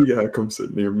 Yeah, he gotta come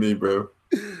sit near me, bro.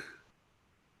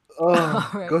 Oh,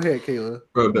 All right. Go ahead, Kayla.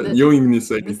 Bro, you don't even need to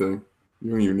say anything.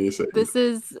 You don't even need to say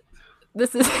anything.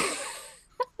 This is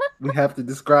We have to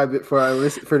describe it for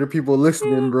for the people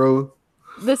listening, bro.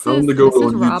 this Tell is him to go this is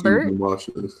on YouTube Robert. and watch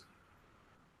this.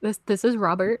 This is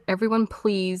Robert. Everyone,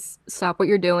 please stop what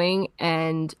you're doing,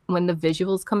 and when the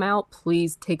visuals come out,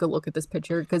 please take a look at this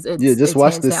picture because it's just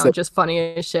watch hands this down sec- just funny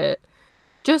as shit.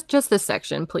 Just this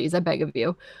section, please. I beg of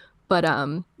you. But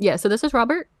yeah. So this is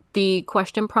Robert. The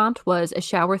question prompt was a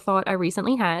shower thought I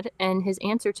recently had, and his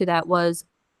answer to that was,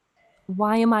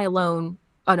 "Why am I alone?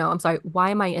 Oh no, I'm sorry. Why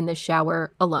am I in this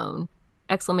shower alone?"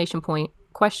 Exclamation point.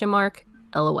 Question mark.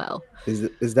 LOL.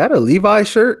 Is that a Levi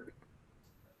shirt?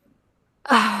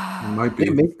 Might They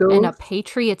be. make those. And a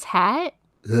Patriots hat?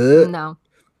 Huh. No.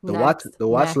 The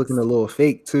watch looking a little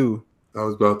fake too. I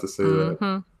was about to say that.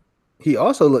 Mm-hmm. He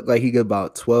also looked like he got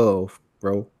about 12,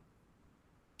 bro.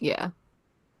 Yeah.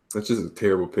 That's just a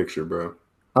terrible picture, bro.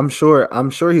 I'm sure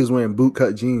he was wearing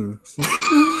bootcut jeans.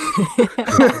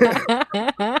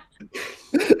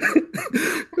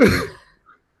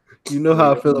 You know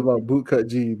how I feel about bootcut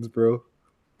jeans, bro.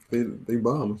 They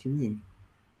bomb. What you mean?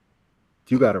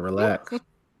 You gotta relax.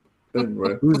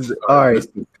 Anyway. All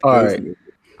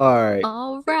right.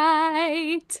 All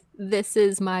right. This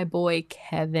is my boy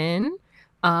Kevin.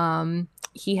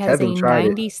 He has Kevin a tried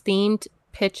it. 90s themed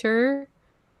picture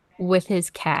with his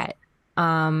cat.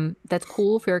 That's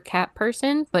cool if you're a cat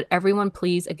person, but everyone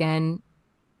please,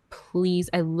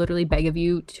 I literally beg of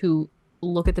you to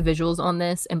look at the visuals on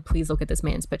this and please look at this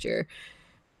man's picture.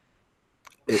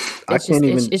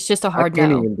 It's just a hard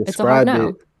no. It's a hard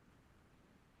no.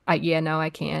 No, I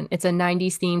can't. It's a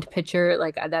 90s themed picture.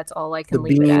 Like that's all I can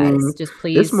leave it as. Just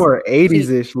please. It's more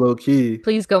 80s-ish low key.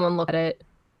 Please go and look at it.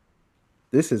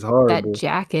 This is horrible. That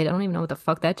jacket. I don't even know what the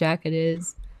fuck that jacket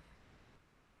is.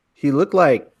 He looked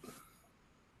like.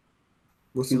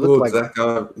 What's the little Zach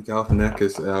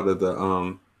Galifianakis out of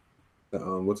the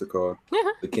what's it called?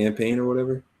 The campaign or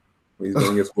whatever? Where he's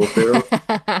going against Will Ferrell.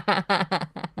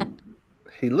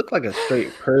 He looked like a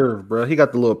straight perv, bro. He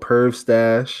got the little perv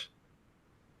stash.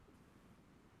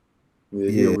 Yeah,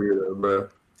 he's a weirdo, bro.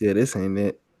 Yeah, this ain't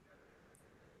it.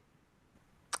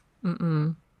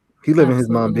 Mm-mm. He live in his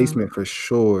mom's basement for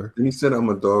sure. And he said, "I'm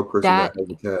a dog person that has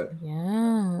a cat."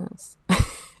 Yes.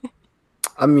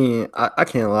 I mean, I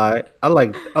can't lie. I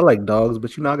like dogs,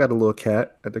 but I got a little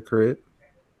cat at the crib.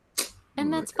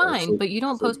 And that's fine, but you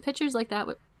don't post pictures like that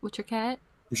with your cat.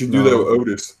 You should do that with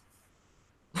Otis.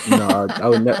 No, I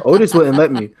would never. Otis wouldn't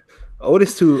let me.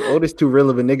 Otis too real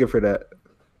of a nigga for that.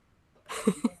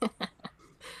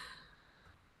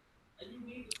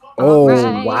 Oh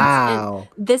right. Wow!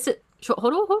 And this is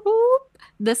hold on.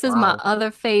 This is my other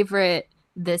favorite.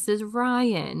 This is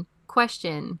Ryan.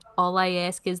 Question. All I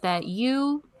ask is that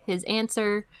his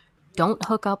answer, don't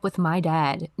hook up with my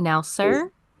dad. Now,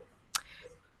 sir.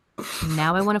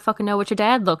 Now I want to fucking know what your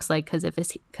dad looks like because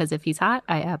if he's hot,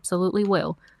 I absolutely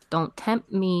will. Don't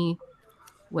tempt me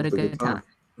with a good time.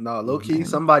 No, low key,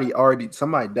 somebody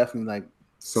definitely like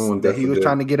someone that he was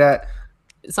trying to get at.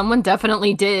 Someone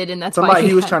definitely did, and that's somebody why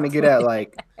he was trying to get at.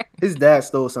 Like his dad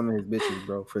stole some of his bitches,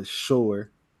 bro, for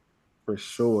sure.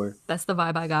 That's the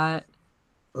vibe I got.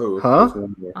 Oh, huh?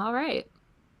 All right.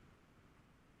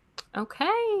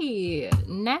 Okay,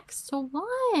 next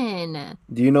one.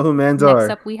 Do you know who mans are?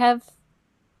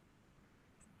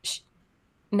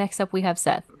 Next up we have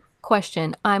Seth.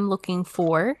 Question. I'm looking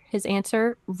for his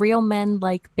answer. Real men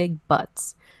like big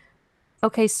butts.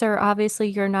 Okay, sir, obviously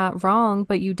you're not wrong,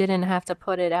 but you didn't have to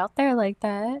put it out there like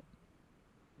that.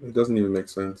 It doesn't even make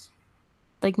sense.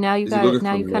 Like now you kind of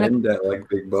that like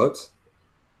big butts.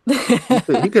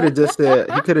 He could have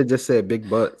just said big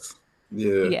butts.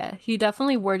 Yeah, he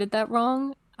definitely worded that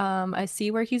wrong. I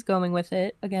see where he's going with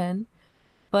it again,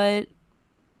 but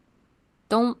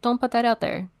don't put that out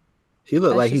there. He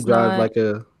looked like he drives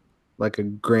like a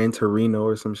Gran Torino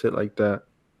or some shit like that.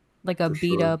 Like a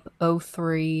beat up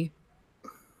 03.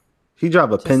 He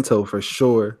drive a Pinto for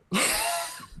sure.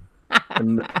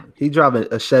 He drive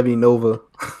a Chevy Nova.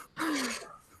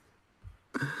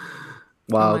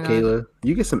 Wow, Kayla,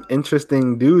 you get some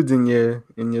interesting dudes in your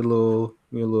little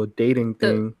dating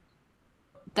thing.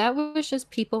 That was just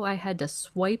people I had to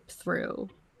swipe through.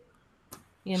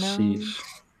 You know, sheesh.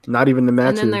 Not even the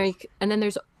matches. And then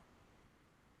there's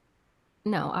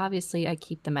no. Obviously, I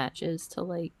keep the matches to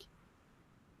like,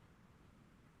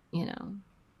 you know,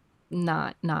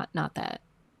 not that.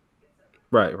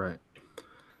 Right.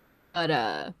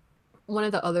 But one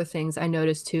of the other things I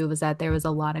noticed too was that there was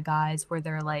a lot of guys where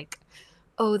they're like,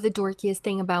 oh, the dorkiest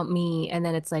thing about me, and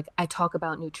then it's like I talk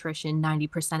about nutrition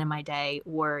 90% of my day,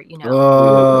 or the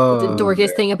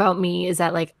dorkiest thing about me is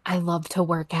that like I love to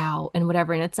work out and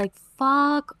whatever, and it's like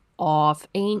fuck off.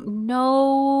 Ain't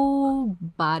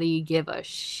nobody give a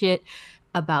shit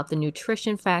about the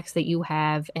nutrition facts that you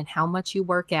have and how much you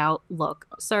work out. Look,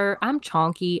 sir, I'm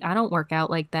chonky. I don't work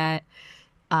out like that.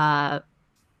 I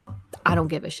don't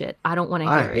give a shit. I don't want to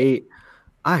hear it.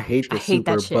 I hate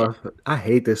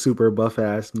the super buff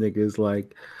ass niggas.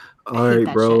 Like, all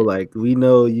right, bro. Shit. Like, we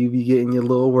know you be getting your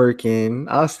little work in.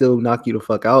 I'll still knock you the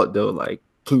fuck out though. Like,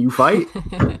 can you fight?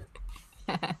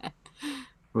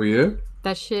 Oh yeah.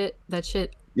 That shit.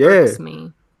 Irks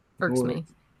me.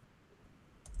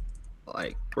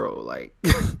 Like, bro. Like,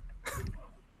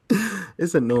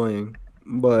 It's annoying.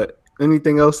 But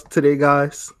anything else today,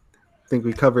 guys? I think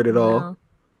we covered it all.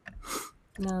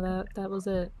 No, that was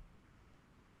it.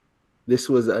 This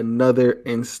was another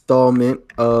installment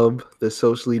of the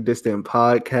Socially Distant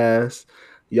Podcast.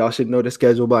 Y'all should know the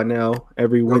schedule by now.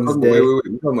 Every Wednesday. Wait.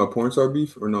 You talking about porn star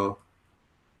beef or no?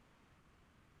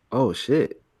 Oh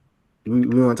shit. We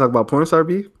want to talk about porn star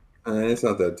beef? It's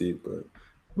not that deep, but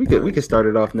we could start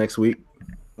it off next week.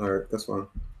 All right, that's fine.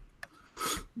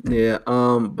 Yeah.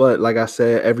 But like I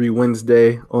said, every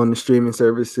Wednesday on the streaming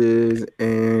services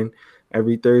and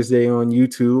every Thursday on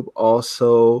YouTube.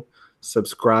 Also,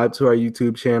 subscribe to our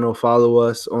YouTube channel. Follow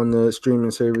us on the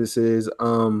streaming services.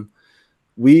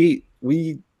 We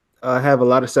have a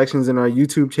lot of sections in our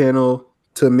YouTube channel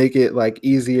to make it like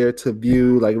easier to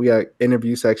view. Like we got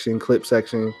interview section, clip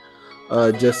section,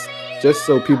 just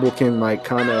so people can like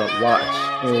kind of watch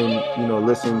and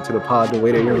listen to the pod the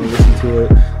way they want to listen to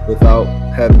it without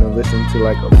having to listen to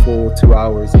like a full 2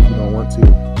 hours if you don't want to.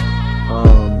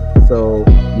 So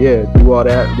yeah, do all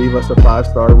that. Leave us a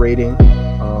 5-star rating,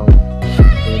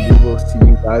 and we will see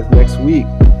you guys next week.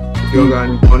 If you got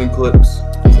any funny clips,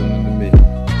 send them to me.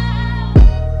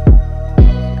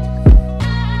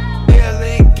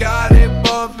 Got it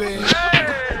bumping.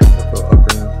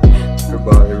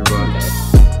 Goodbye, everybody.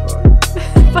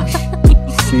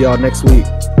 See y'all next week.